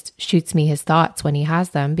Bry just shoots me his thoughts when he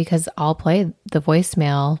has them, because I'll play the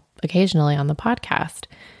voicemail occasionally on the podcast.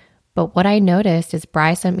 But what I noticed is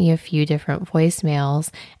Bry sent me a few different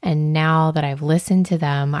voicemails, and now that I've listened to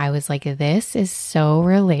them, I was like, this is so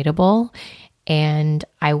relatable. And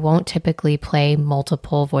I won't typically play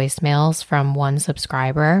multiple voicemails from one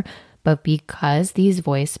subscriber, but because these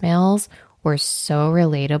voicemails were so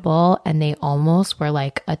relatable, and they almost were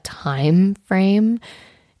like a time frame.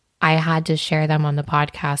 I had to share them on the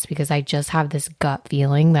podcast because I just have this gut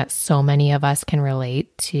feeling that so many of us can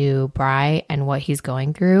relate to Bry and what he's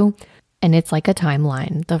going through. And it's like a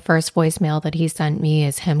timeline. The first voicemail that he sent me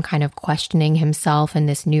is him kind of questioning himself in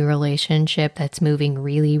this new relationship that's moving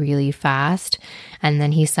really, really fast. And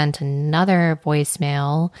then he sent another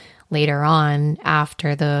voicemail later on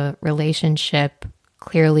after the relationship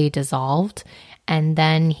clearly dissolved. And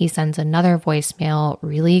then he sends another voicemail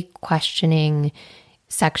really questioning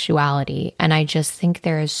sexuality. And I just think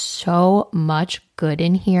there is so much good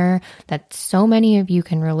in here that so many of you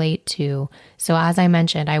can relate to. So as I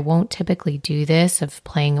mentioned, I won't typically do this of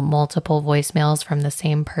playing multiple voicemails from the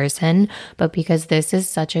same person, but because this is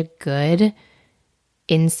such a good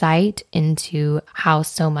insight into how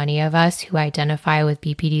so many of us who identify with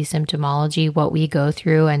BPD symptomology, what we go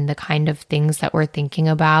through and the kind of things that we're thinking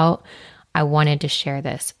about, I wanted to share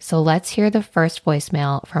this. So let's hear the first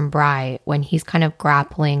voicemail from Bry when he's kind of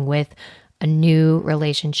grappling with a new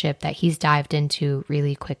relationship that he's dived into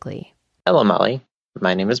really quickly. Hello, Molly.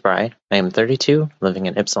 My name is Bry. I am 32, living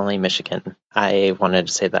in Ypsilanti, Michigan. I wanted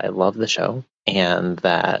to say that I love the show and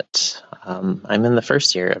that I'm in the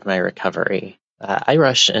first year of my recovery. I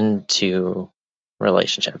rush into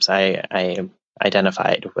relationships. I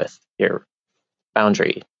identified with your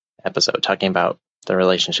boundary episode talking about the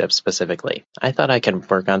relationship specifically. I thought I could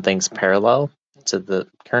work on things parallel to the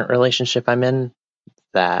current relationship I'm in,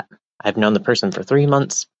 that I've known the person for 3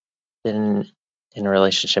 months, been in a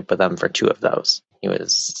relationship with them for 2 of those. He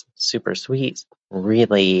was super sweet,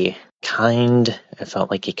 really kind. I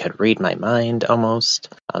felt like he could read my mind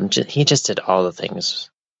almost. He just did all the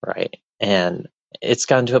things right. And it's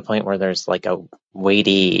gotten to a point where there's like a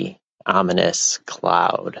weighty, ominous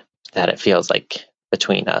cloud that it feels like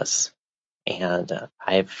between us. And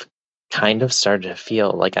I've kind of started to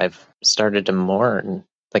feel like I've started to mourn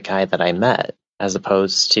the guy that I met, as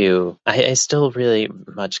opposed to, I still really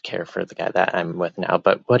much care for the guy that I'm with now.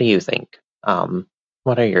 But what do you think?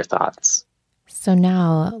 What are your thoughts? So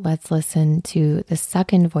now let's listen to the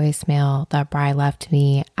second voicemail that Bry left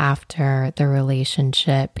me after the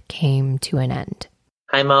relationship came to an end.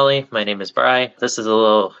 Hi, Molly. My name is Bry. This is a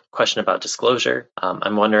little question about disclosure.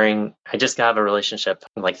 I'm wondering, I just got out of a relationship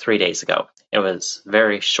like 3 days ago. It was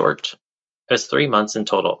very short. It was 3 months in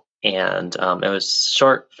total. And it was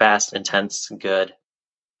short, fast, intense, good,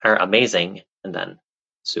 or amazing, and then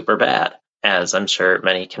super bad, as I'm sure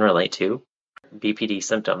many can relate to. BPD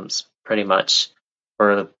symptoms pretty much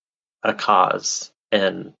were a cause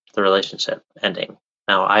in the relationship ending.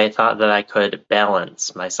 Now, I thought that I could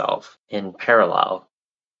balance myself in parallel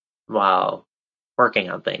while working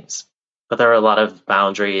on things. But there were a lot of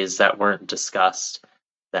boundaries that weren't discussed,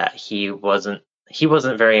 that he wasn't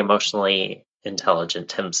very emotionally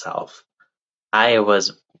intelligent himself. I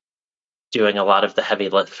was doing a lot of the heavy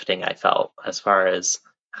lifting, I felt, as far as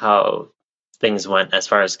how things went as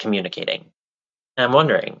far as communicating. And I'm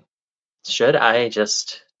wondering, should I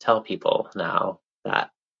just tell people now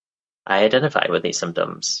that I identify with these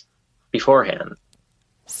symptoms beforehand?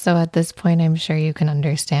 So at this point, I'm sure you can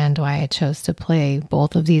understand why I chose to play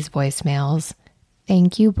both of these voicemails.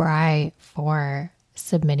 Thank you, Bry, for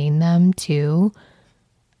submitting them too.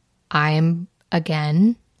 I'm,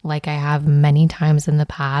 again, like I have many times in the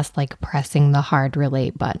past, like pressing the hard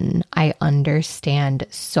relate button. I understand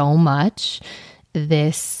so much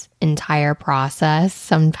this entire process.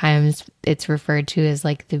 Sometimes it's referred to as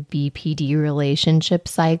like the BPD relationship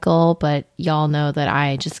cycle, but y'all know that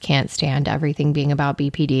I just can't stand everything being about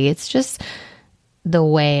BPD. It's just the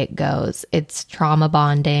way it goes. It's trauma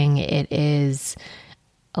bonding. It is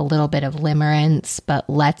a little bit of limerence, but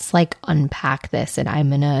let's like unpack this, and I'm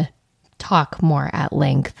going to talk more at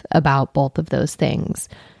length about both of those things.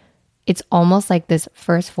 It's almost like this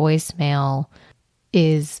first voicemail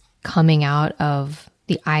is coming out of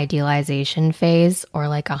the idealization phase, or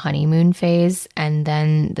like a honeymoon phase, and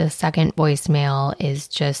then the second voicemail is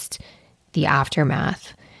just the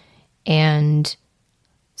aftermath. And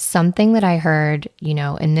something that I heard,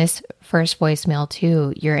 in this first voicemail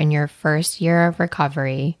too, you're in your first year of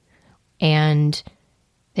recovery, and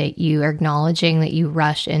that you are acknowledging that you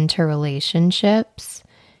rush into relationships.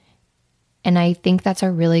 And I think that's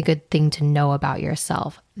a really good thing to know about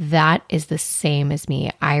yourself. That is the same as me.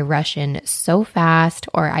 I rush in so fast,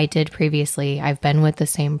 or I did previously. I've been with the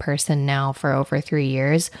same person now for over 3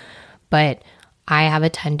 years, but I have a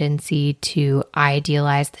tendency to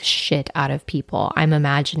idealize the shit out of people. I'm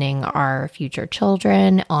imagining our future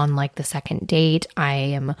children on like the second date. I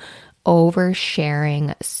am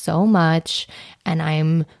oversharing so much, and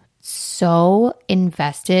I'm so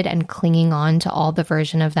invested and clinging on to all the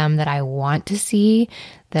version of them that I want to see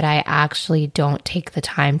that I actually don't take the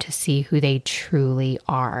time to see who they truly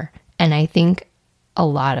are. And I think a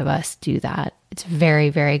lot of us do that. It's a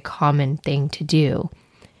very, very common thing to do.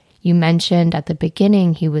 You mentioned at the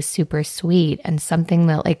beginning he was super sweet, and something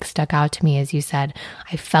that like stuck out to me is you said,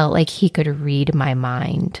 I felt like he could read my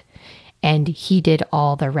mind and he did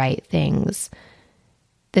all the right things.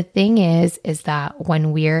 The thing is that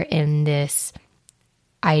when we're in this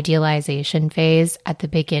idealization phase at the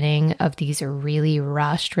beginning of these really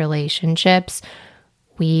rushed relationships,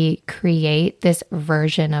 we create this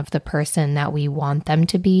version of the person that we want them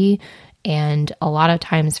to be. And a lot of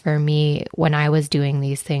times for me, when I was doing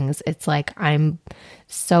these things, it's like I'm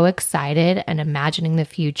so excited and imagining the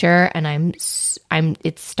future, and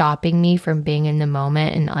it's stopping me from being in the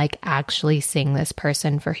moment and like actually seeing this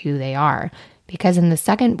person for who they are. Because in the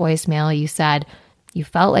second voicemail, you said you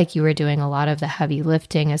felt like you were doing a lot of the heavy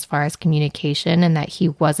lifting as far as communication and that he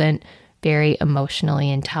wasn't very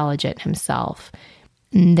emotionally intelligent himself.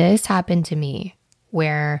 And this happened to me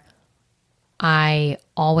where I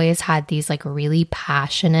always had these like really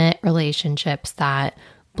passionate relationships that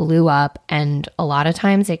blew up. And a lot of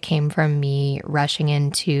times it came from me rushing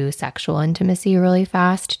into sexual intimacy really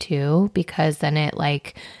fast too, because then it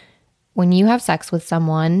like, when you have sex with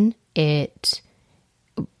someone, it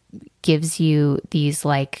gives you these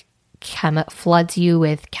like floods you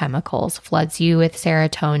with chemicals, floods you with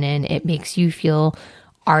serotonin. It makes you feel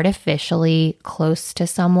artificially close to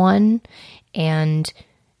someone, and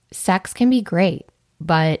sex can be great.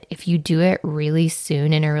 But if you do it really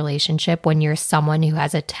soon in a relationship, when you're someone who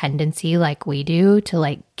has a tendency like we do to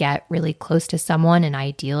like get really close to someone and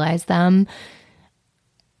idealize them,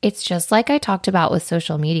 it's just like I talked about with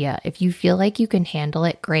social media. If you feel like you can handle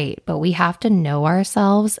it, great, but we have to know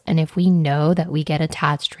ourselves. And if we know that we get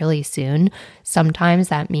attached really soon, sometimes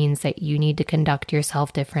that means that you need to conduct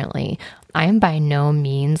yourself differently. I am by no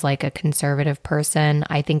means like a conservative person.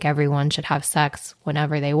 I think everyone should have sex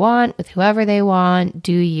whenever they want, with whoever they want,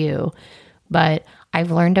 do you. But I've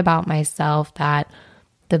learned about myself that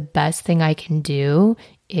the best thing I can do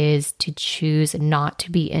is to choose not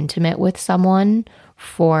to be intimate with someone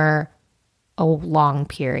for a long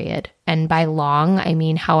period. And by long, I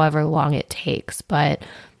mean however long it takes. But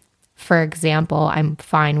for example, I'm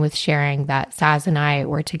fine with sharing that Saz and I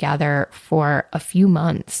were together for a few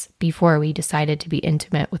months before we decided to be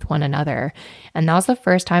intimate with one another. And that was the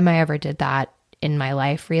first time I ever did that in my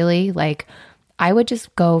life, really. Like, I would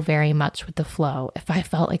just go very much with the flow. If I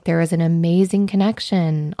felt like there was an amazing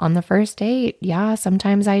connection on the first date, yeah,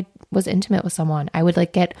 sometimes I was intimate with someone. I would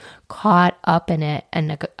like get caught up in it,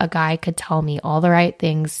 and a guy could tell me all the right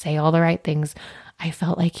things, say all the right things. I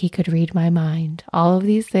felt like he could read my mind, all of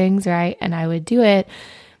these things, right? And I would do it.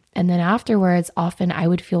 And then afterwards, often I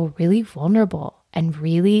would feel really vulnerable and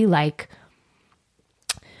really like,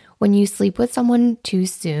 when you sleep with someone too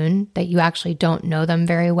soon, that you actually don't know them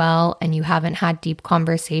very well and you haven't had deep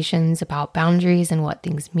conversations about boundaries and what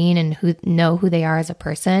things mean and know who they are as a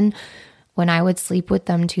person, when I would sleep with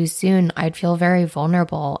them too soon, I'd feel very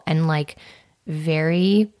vulnerable and like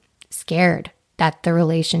very scared that the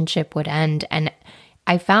relationship would end. And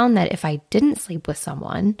I found that if I didn't sleep with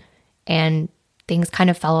someone and things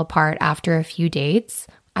kind of fell apart after a few dates,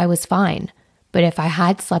 I was fine. But if I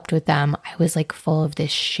had slept with them, I was like full of this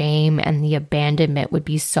shame, and the abandonment would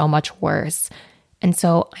be so much worse. And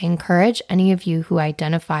so I encourage any of you who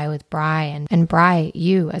identify with Bri, and Bri,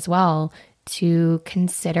 you as well, to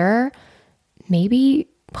consider maybe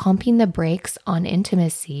pumping the brakes on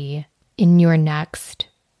intimacy in your next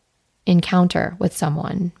encounter with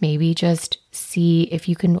someone. Maybe just see if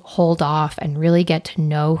you can hold off and really get to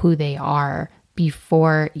know who they are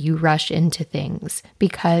before you rush into things,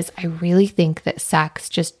 because I really think that sex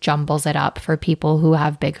just jumbles it up for people who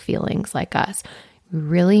have big feelings like us. We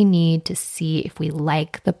really need to see if we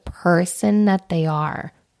like the person that they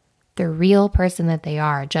are, the real person that they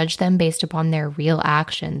are, judge them based upon their real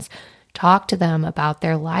actions, talk to them about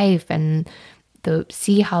their life and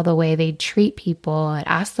see how the way they treat people, and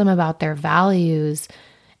ask them about their values.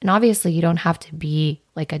 And obviously you don't have to be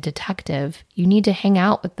like a detective. You need to hang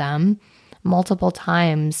out with them multiple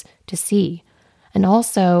times to see. And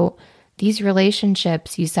also, these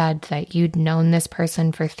relationships, you said that you'd known this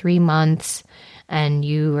person for 3 months and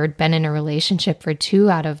you had been in a relationship for 2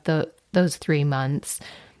 out of those 3 months.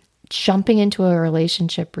 Jumping into a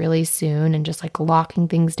relationship really soon and just like locking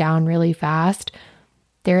things down really fast,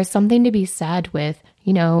 there is something to be said with,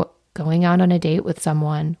 going out on a date with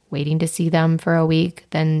someone, waiting to see them for a week,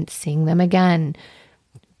 then seeing them again,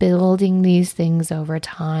 building these things over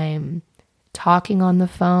time, talking on the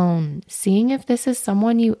phone, seeing if this is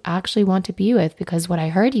someone you actually want to be with. Because what I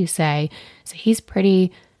heard you say, so he's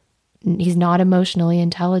not emotionally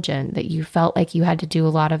intelligent, that you felt like you had to do a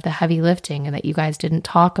lot of the heavy lifting and that you guys didn't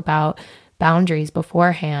talk about boundaries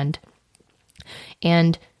beforehand.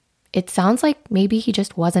 And it sounds like maybe he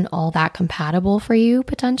just wasn't all that compatible for you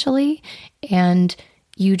potentially. And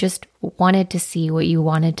you just wanted to see what you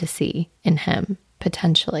wanted to see in him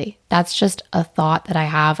potentially. That's just a thought that I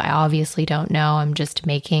have. I obviously don't know. I'm just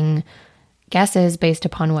making guesses based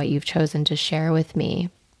upon what you've chosen to share with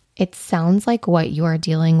me. It sounds like what you're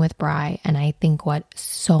dealing with, Bri, and I think what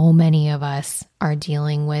so many of us are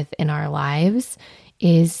dealing with in our lives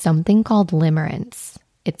is something called limerence.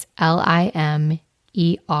 It's Limerence.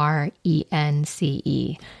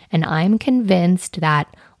 And I'm convinced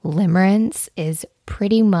that limerence is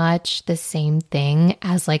pretty much the same thing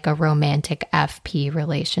as like a romantic FP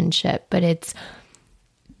relationship, but it's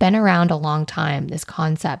been around a long time, this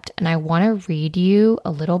concept. And I want to read you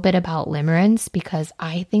a little bit about limerence because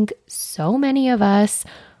I think so many of us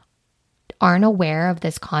aren't aware of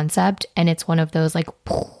this concept, and it's one of those like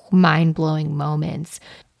mind-blowing moments.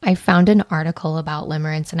 I found an article about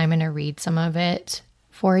limerence and I'm going to read some of it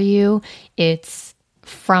for you. It's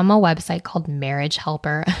from a website called Marriage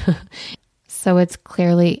Helper. So it's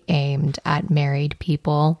clearly aimed at married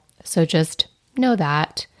people. So just know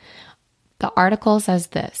that. The article says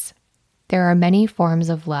this: there are many forms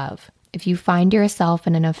of love. If you find yourself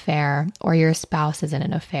in an affair or your spouse is in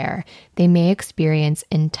an affair, they may experience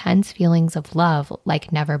intense feelings of love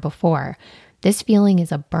like never before. This feeling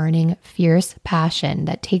is a burning, fierce passion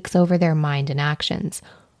that takes over their mind and actions.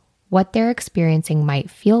 What they're experiencing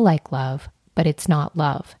might feel like love, but it's not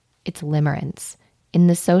love. It's limerence. In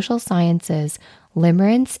the social sciences,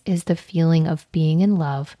 limerence is the feeling of being in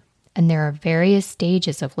love, and there are various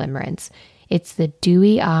stages of limerence. It's the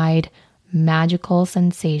dewy-eyed, magical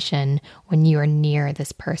sensation when you are near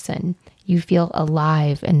this person. You feel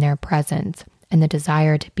alive in their presence and the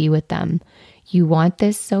desire to be with them. You want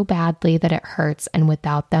this so badly that it hurts, and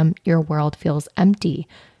without them, your world feels empty.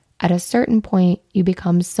 At a certain point, you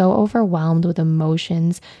become so overwhelmed with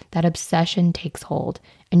emotions that obsession takes hold,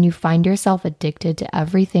 and you find yourself addicted to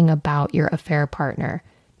everything about your affair partner.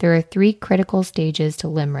 There are 3 critical stages to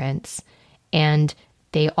limerence, and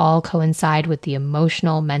they all coincide with the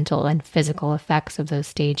emotional, mental, and physical effects of those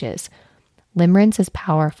stages. Limerence is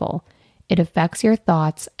powerful. It affects your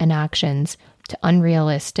thoughts and actions to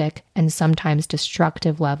unrealistic and sometimes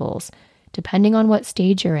destructive levels. Depending on what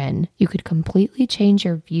stage you're in, you could completely change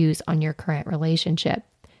your views on your current relationship.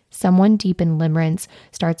 Someone deep in limerence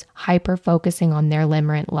starts hyper-focusing on their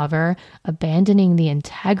limerent lover, abandoning the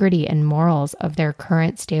integrity and morals of their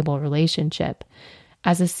current stable relationship.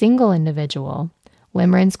 As a single individual,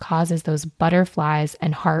 limerence causes those butterflies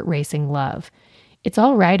and heart-racing love. It's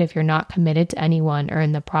all right if you're not committed to anyone or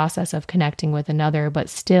in the process of connecting with another, but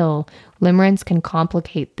still, limerence can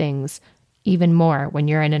complicate things even more when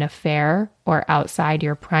you're in an affair or outside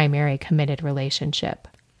your primary committed relationship.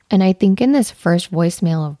 And I think in this first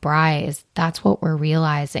voicemail of Bri, that's what we're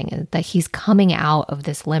realizing, is that he's coming out of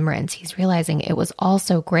this limerence. He's realizing it was all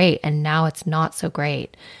so great and now it's not so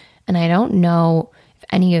great. And I don't know if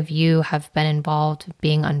any of you have been involved with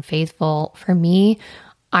being unfaithful. For me,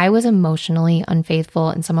 I was emotionally unfaithful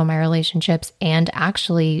in some of my relationships and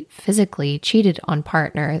actually physically cheated on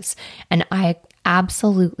partners. And I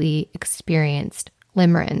absolutely experienced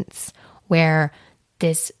limerence where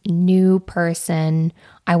this new person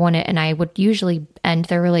I would usually end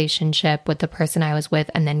the relationship with the person I was with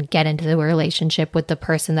and then get into the relationship with the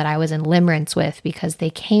person that I was in limerence with, because they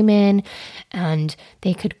came in and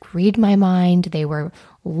they could read my mind. They were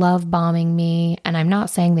love bombing me. And I'm not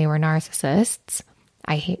saying they were narcissists.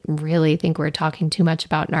 I really think we're talking too much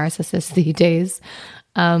about narcissists these days.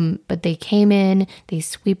 But they came in, they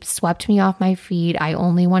swept me off my feet. I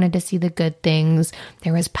only wanted to see the good things.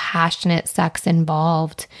 There was passionate sex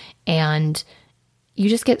involved, and you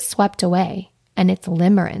just get swept away. And it's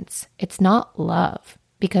limerence. It's not love,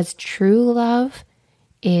 because true love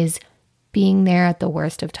is being there at the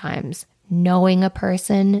worst of times, knowing a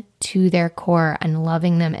person to their core and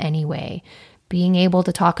loving them anyway, being able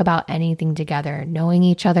to talk about anything together, knowing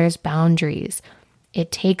each other's boundaries.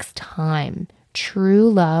 It takes time. True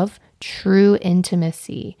love, true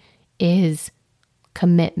intimacy is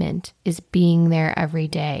commitment, is being there every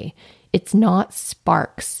day. It's not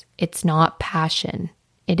sparks. It's not passion.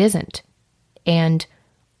 It isn't. And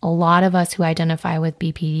a lot of us who identify with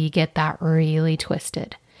BPD get that really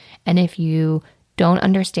twisted. And if you don't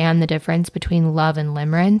understand the difference between love and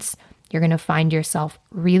limerence, you're going to find yourself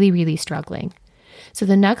really, really struggling. So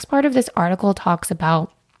the next part of this article talks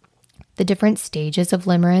about the different stages of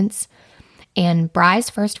limerence. And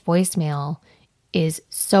Bry's first voicemail is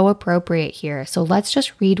so appropriate here. So let's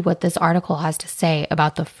just read what this article has to say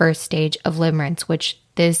about the first stage of limerence, which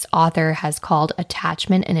this author has called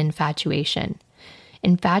attachment and infatuation.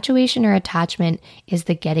 Infatuation or attachment is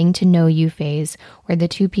the getting to know you phase where the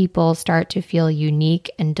two people start to feel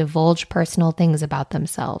unique and divulge personal things about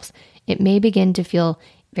themselves. It may begin to feel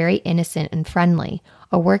very innocent and friendly,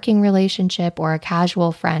 a working relationship or a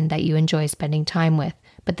casual friend that you enjoy spending time with,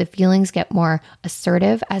 but the feelings get more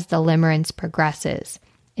assertive as the limerence progresses.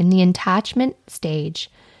 In the attachment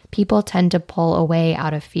stage, people tend to pull away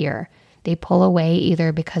out of fear. They pull away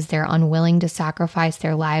either because they're unwilling to sacrifice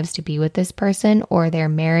their lives to be with this person, or they're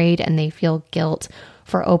married and they feel guilt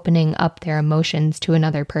for opening up their emotions to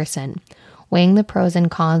another person. Weighing the pros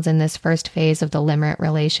and cons in this first phase of the limerent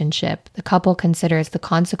relationship, the couple considers the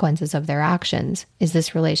consequences of their actions. Is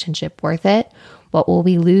this relationship worth it? What will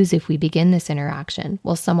we lose if we begin this interaction?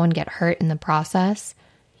 Will someone get hurt in the process?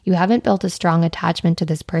 You haven't built a strong attachment to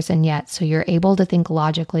this person yet, so you're able to think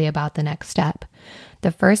logically about the next step.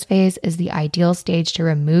 The first phase is the ideal stage to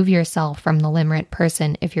remove yourself from the limerent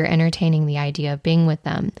person if you're entertaining the idea of being with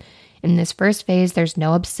them. In this first phase, there's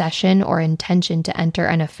no obsession or intention to enter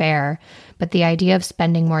an affair, but the idea of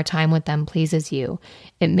spending more time with them pleases you.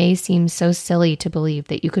 It may seem so silly to believe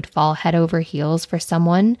that you could fall head over heels for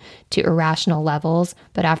someone to irrational levels,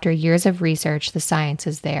 but after years of research, the science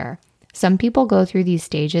is there. Some people go through these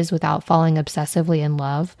stages without falling obsessively in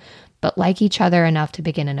love, but like each other enough to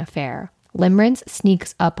begin an affair. Limerence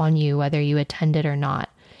sneaks up on you whether you attend it or not.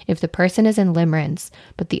 If the person is in limerence,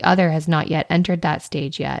 but the other has not yet entered that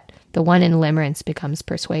stage yet, the one in limerence becomes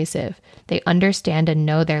persuasive. They understand and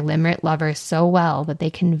know their limerent lover so well that they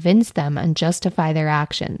convince them and justify their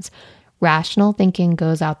actions. Rational thinking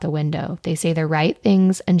goes out the window. They say the right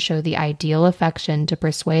things and show the ideal affection to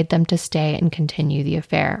persuade them to stay and continue the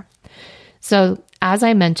affair. So, as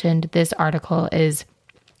I mentioned, this article is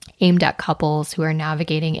aimed at couples who are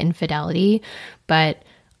navigating infidelity, but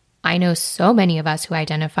I know so many of us who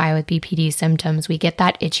identify with BPD symptoms, we get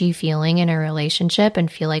that itchy feeling in a relationship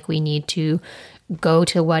and feel like we need to go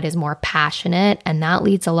to what is more passionate. And that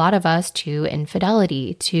leads a lot of us to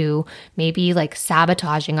infidelity, to maybe like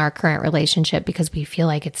sabotaging our current relationship because we feel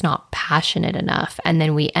like it's not passionate enough. And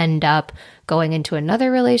then we end up going into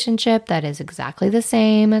another relationship that is exactly the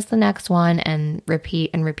same as the next one and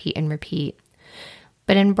repeat and repeat and repeat.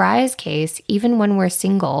 But in Bry's case, even when we're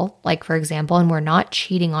single, like for example, and we're not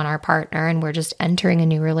cheating on our partner and we're just entering a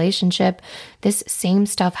new relationship, this same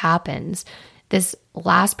stuff happens. This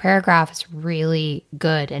last paragraph is really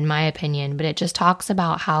good in my opinion, but it just talks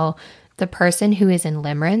about how the person who is in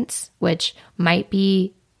limerence, which might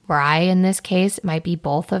be Bry in this case, it might be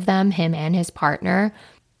both of them, him and his partner,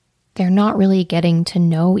 they're not really getting to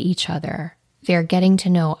know each other. They're getting to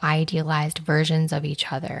know idealized versions of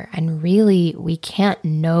each other. And really, we can't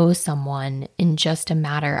know someone in just a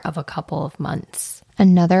matter of a couple of months.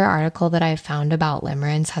 Another article that I found about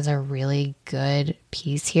limerence has a really good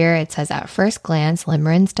piece here. It says, at first glance,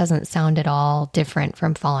 limerence doesn't sound at all different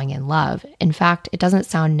from falling in love. In fact, it doesn't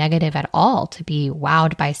sound negative at all to be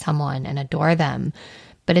wowed by someone and adore them.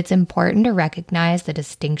 But it's important to recognize the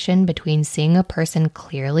distinction between seeing a person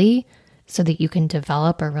clearly so that you can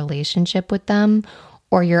develop a relationship with them,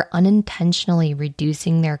 or you're unintentionally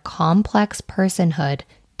reducing their complex personhood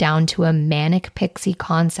down to a manic pixie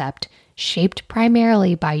concept shaped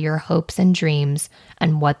primarily by your hopes and dreams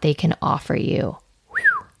and what they can offer you.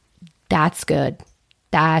 Whew. That's good.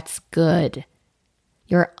 That's good.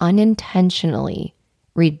 You're unintentionally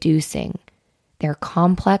reducing their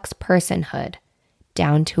complex personhood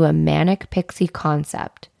down to a manic pixie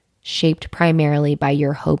concept shaped primarily by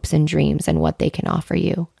your hopes and dreams and what they can offer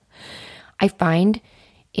you. I find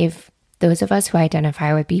if those of us who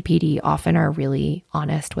identify with BPD often are really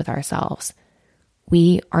honest with ourselves,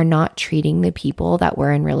 we are not treating the people that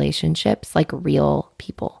we're in relationships like real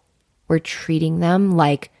people. We're treating them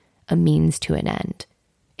like a means to an end.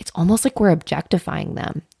 It's almost like we're objectifying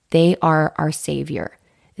them. They are our savior.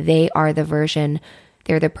 They are the version,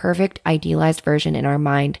 they're the perfect idealized version in our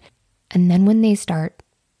mind. And then when they start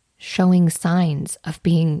showing signs of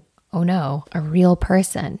being, oh no, a real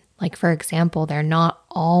person. Like for example, they're not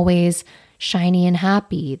always shiny and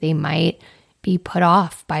happy. They might be put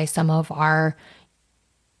off by some of our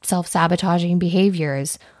self-sabotaging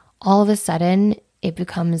behaviors. All of a sudden, it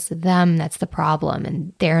becomes them that's the problem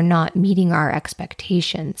and they're not meeting our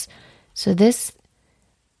expectations. So this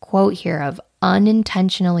quote here of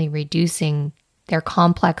unintentionally reducing their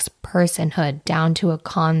complex personhood down to a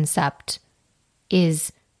concept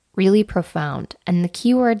is really profound. And the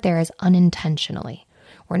key word there is unintentionally.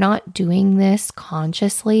 We're not doing this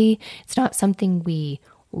consciously. It's not something we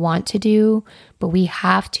want to do, but we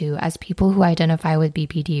have to, as people who identify with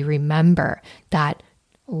BPD, remember that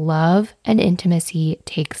love and intimacy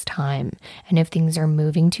takes time. And if things are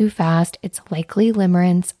moving too fast, it's likely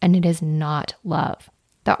limerence and it is not love.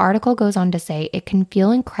 The article goes on to say it can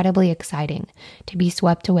feel incredibly exciting to be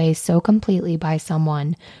swept away so completely by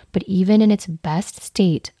someone, but even in its best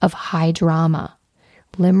state of high drama,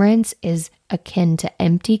 limerence is akin to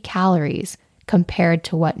empty calories compared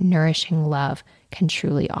to what nourishing love can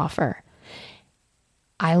truly offer.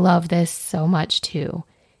 I love this so much too.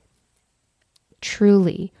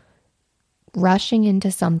 Truly, rushing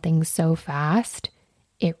into something so fast,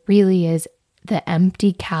 it really is the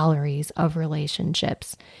empty calories of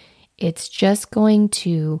relationships. It's just going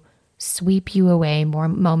to sweep you away more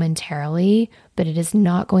momentarily, but it is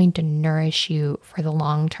not going to nourish you for the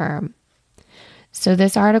long term. So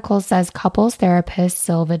this article says couples therapist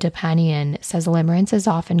Silva Depanian says limerence is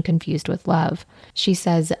often confused with love. She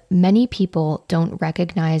says many people don't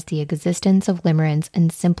recognize the existence of limerence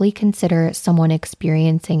and simply consider someone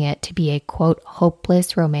experiencing it to be a, quote,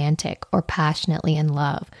 hopeless romantic or passionately in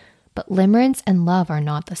love. But limerence and love are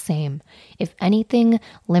not the same. If anything,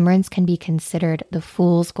 limerence can be considered the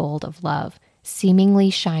fool's gold of love, seemingly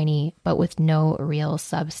shiny but with no real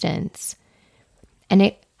substance. And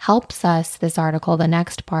it helps us, this article, the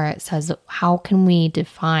next part says, how can we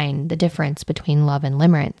define the difference between love and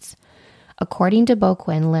limerence? According to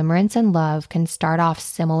Boquin, limerence and love can start off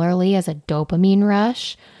similarly as a dopamine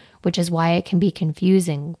rush, which is why it can be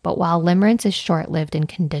confusing. But while limerence is short-lived and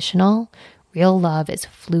conditional, real love is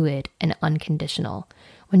fluid and unconditional.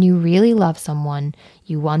 When you really love someone,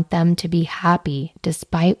 you want them to be happy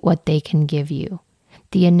despite what they can give you.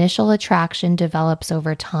 The initial attraction develops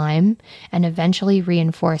over time and eventually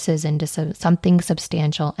reinforces into something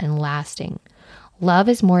substantial and lasting. Love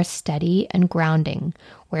is more steady and grounding,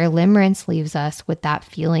 where limerence leaves us with that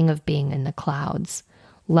feeling of being in the clouds.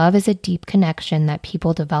 Love is a deep connection that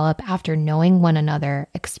people develop after knowing one another,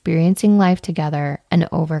 experiencing life together, and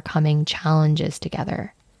overcoming challenges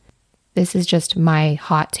together. This is just my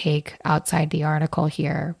hot take outside the article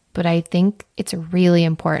here, but I think it's really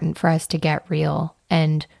important for us to get real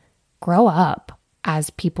and grow up as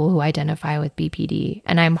people who identify with BPD.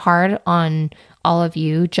 And I'm hard on all of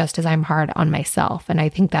you just as I'm hard on myself. And I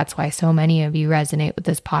think that's why so many of you resonate with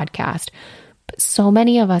this podcast. But so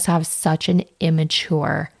many of us have such an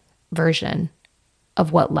immature version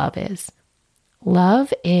of what love is.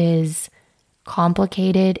 Love is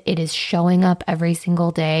complicated. It is showing up every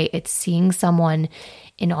single day. It's seeing someone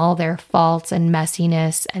in all their faults and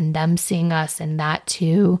messiness and them seeing us in that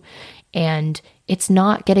too. And it's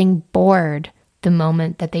not getting bored the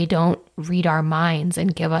moment that they don't read our minds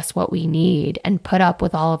and give us what we need and put up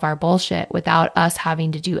with all of our bullshit without us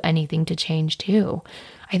having to do anything to change too.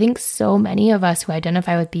 I think so many of us who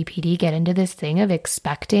identify with BPD get into this thing of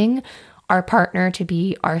expecting our partner to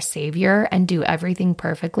be our savior and do everything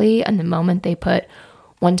perfectly. And the moment they put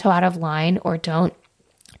one toe out of line or don't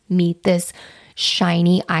meet this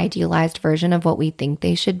shiny, idealized version of what we think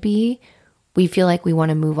they should be, we feel like we want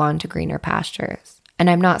to move on to greener pastures. And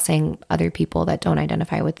I'm not saying other people that don't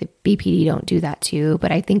identify with the BPD don't do that too,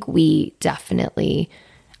 but I think we definitely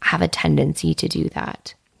have a tendency to do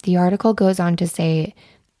that. The article goes on to say,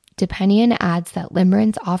 Depanian adds that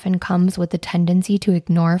limerence often comes with the tendency to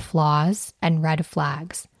ignore flaws and red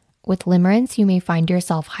flags. With limerence, you may find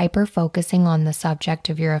yourself hyper-focusing on the subject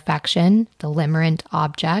of your affection, the limerent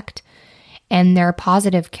object, and there are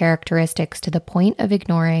positive characteristics to the point of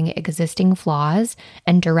ignoring existing flaws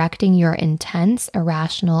and directing your intense,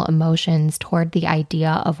 irrational emotions toward the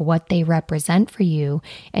idea of what they represent for you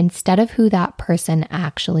instead of who that person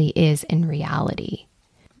actually is in reality.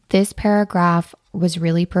 This paragraph was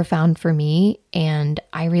really profound for me, and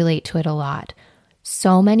I relate to it a lot.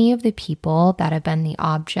 So many of the people that have been the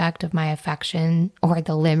object of my affection or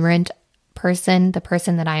the limerent person, the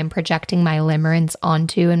person that I am projecting my limerence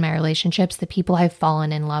onto in my relationships, the people I've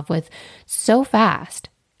fallen in love with so fast.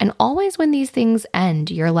 And always when these things end,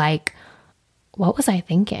 you're like, what was I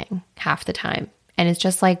thinking half the time? And it's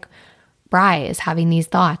just like Bry is having these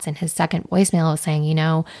thoughts, and his second voicemail is saying, you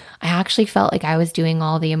know, I actually felt like I was doing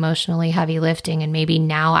all the emotionally heavy lifting, and maybe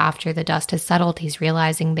now after the dust has settled, he's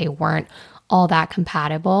realizing they weren't all that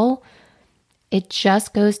compatible. It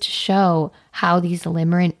just goes to show how these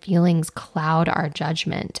limerent feelings cloud our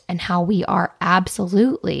judgment and how we are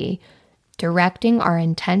absolutely directing our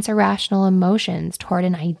intense irrational emotions toward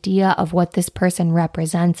an idea of what this person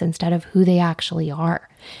represents instead of who they actually are.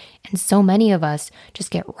 And so many of us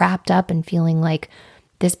just get wrapped up in feeling like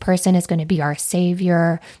this person is going to be our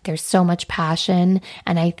savior. There's so much passion.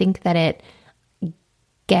 And I think that it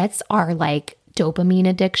gets our like dopamine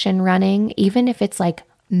addiction running, even if it's like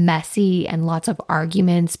messy and lots of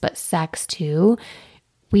arguments, but sex too.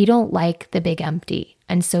 We don't like the big empty.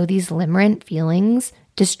 And so these limerent feelings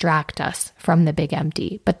distract us from the big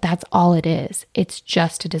empty, but that's all it is. It's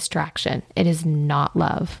just a distraction. It is not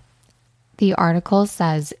love. The article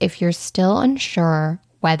says, if you're still unsure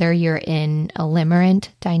whether you're in a limerent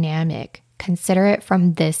dynamic, consider it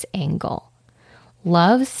from this angle.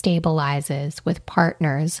 Love stabilizes with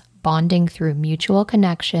partners bonding through mutual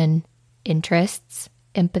connection, interests,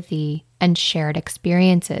 empathy, and shared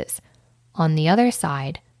experiences. On the other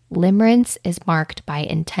side, limerence is marked by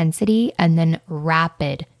intensity and then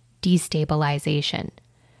rapid destabilization.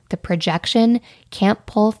 The projection can't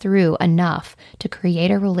pull through enough to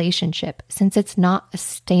create a relationship since it's not a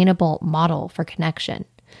sustainable model for connection.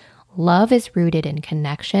 Love is rooted in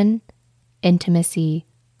connection, intimacy,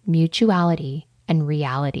 mutuality, and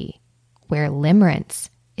reality, where limerence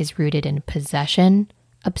is rooted in possession,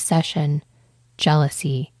 obsession,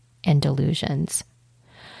 jealousy, and delusions.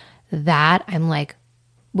 That I'm like,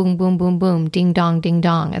 boom, boom, boom, boom, ding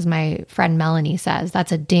dong, as my friend Melanie says.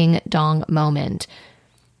 That's a ding dong moment.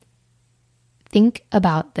 Think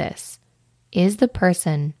about this. Is the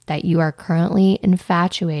person that you are currently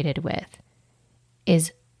infatuated with,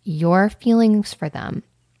 is your feelings for them,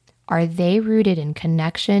 are they rooted in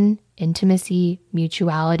connection, intimacy,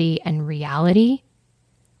 mutuality, and reality?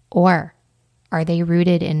 Or are they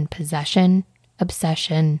rooted in possession,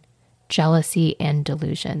 obsession, jealousy, and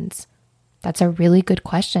delusions? That's a really good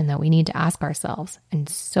question that we need to ask ourselves. And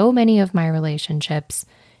so many of my relationships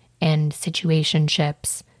and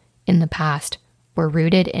situationships in the past were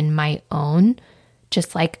rooted in my own,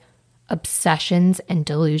 just like obsessions and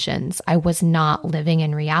delusions. I was not living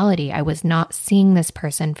in reality. I was not seeing this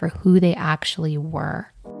person for who they actually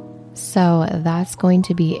were. So that's going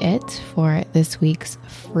to be it for this week's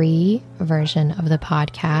free version of the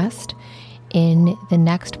podcast. In the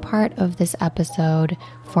next part of this episode,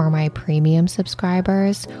 for my premium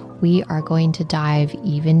subscribers, we are going to dive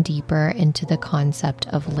even deeper into the concept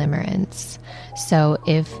of limerence. So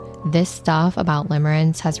if this stuff about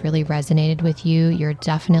limerence has really resonated with you, you're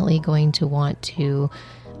definitely going to want to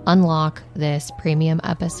unlock this premium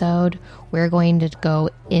episode. We're going to go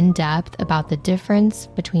in depth about the difference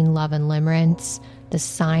between love and limerence, the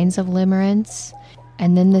signs of limerence,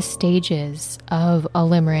 and then the stages of a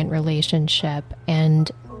limerent relationship and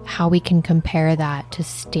how we can compare that to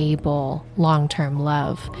stable long-term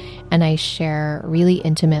love. And I share really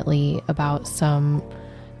intimately about some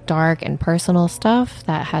dark and personal stuff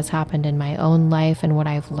that has happened in my own life and what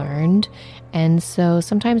I've learned. And so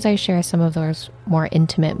sometimes I share some of those more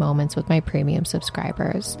intimate moments with my premium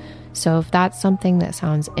subscribers. So if that's something that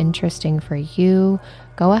sounds interesting for you,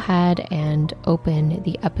 go ahead and open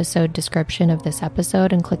the episode description of this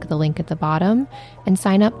episode and click the link at the bottom and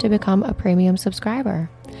sign up to become a premium subscriber.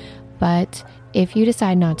 But if you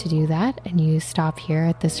decide not to do that and you stop here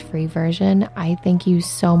at this free version, I thank you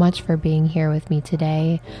so much for being here with me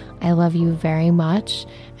today. I love you very much,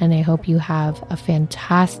 and I hope you have a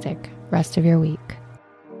fantastic rest of your week.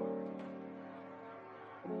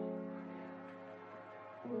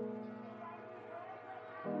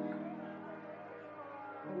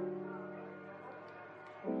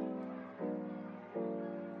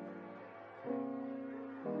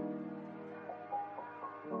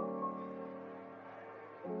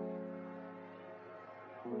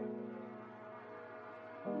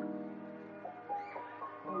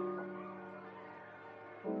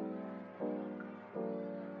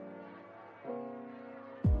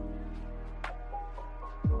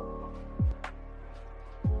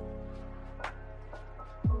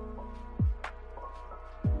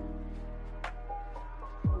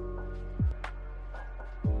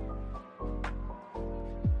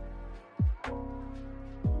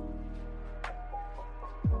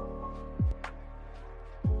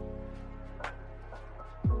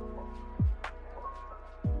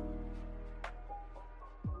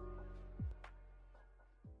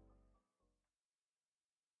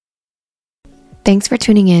 Thanks for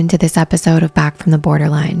tuning in to this episode of Back from the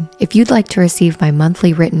Borderline. If you'd like to receive my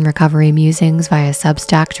monthly written recovery musings via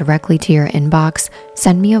Substack directly to your inbox,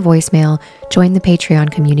 send me a voicemail, join the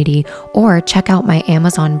Patreon community, or check out my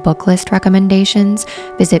Amazon book list recommendations.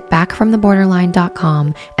 Visit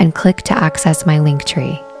backfromtheborderline.com and click to access my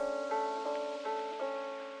Linktree.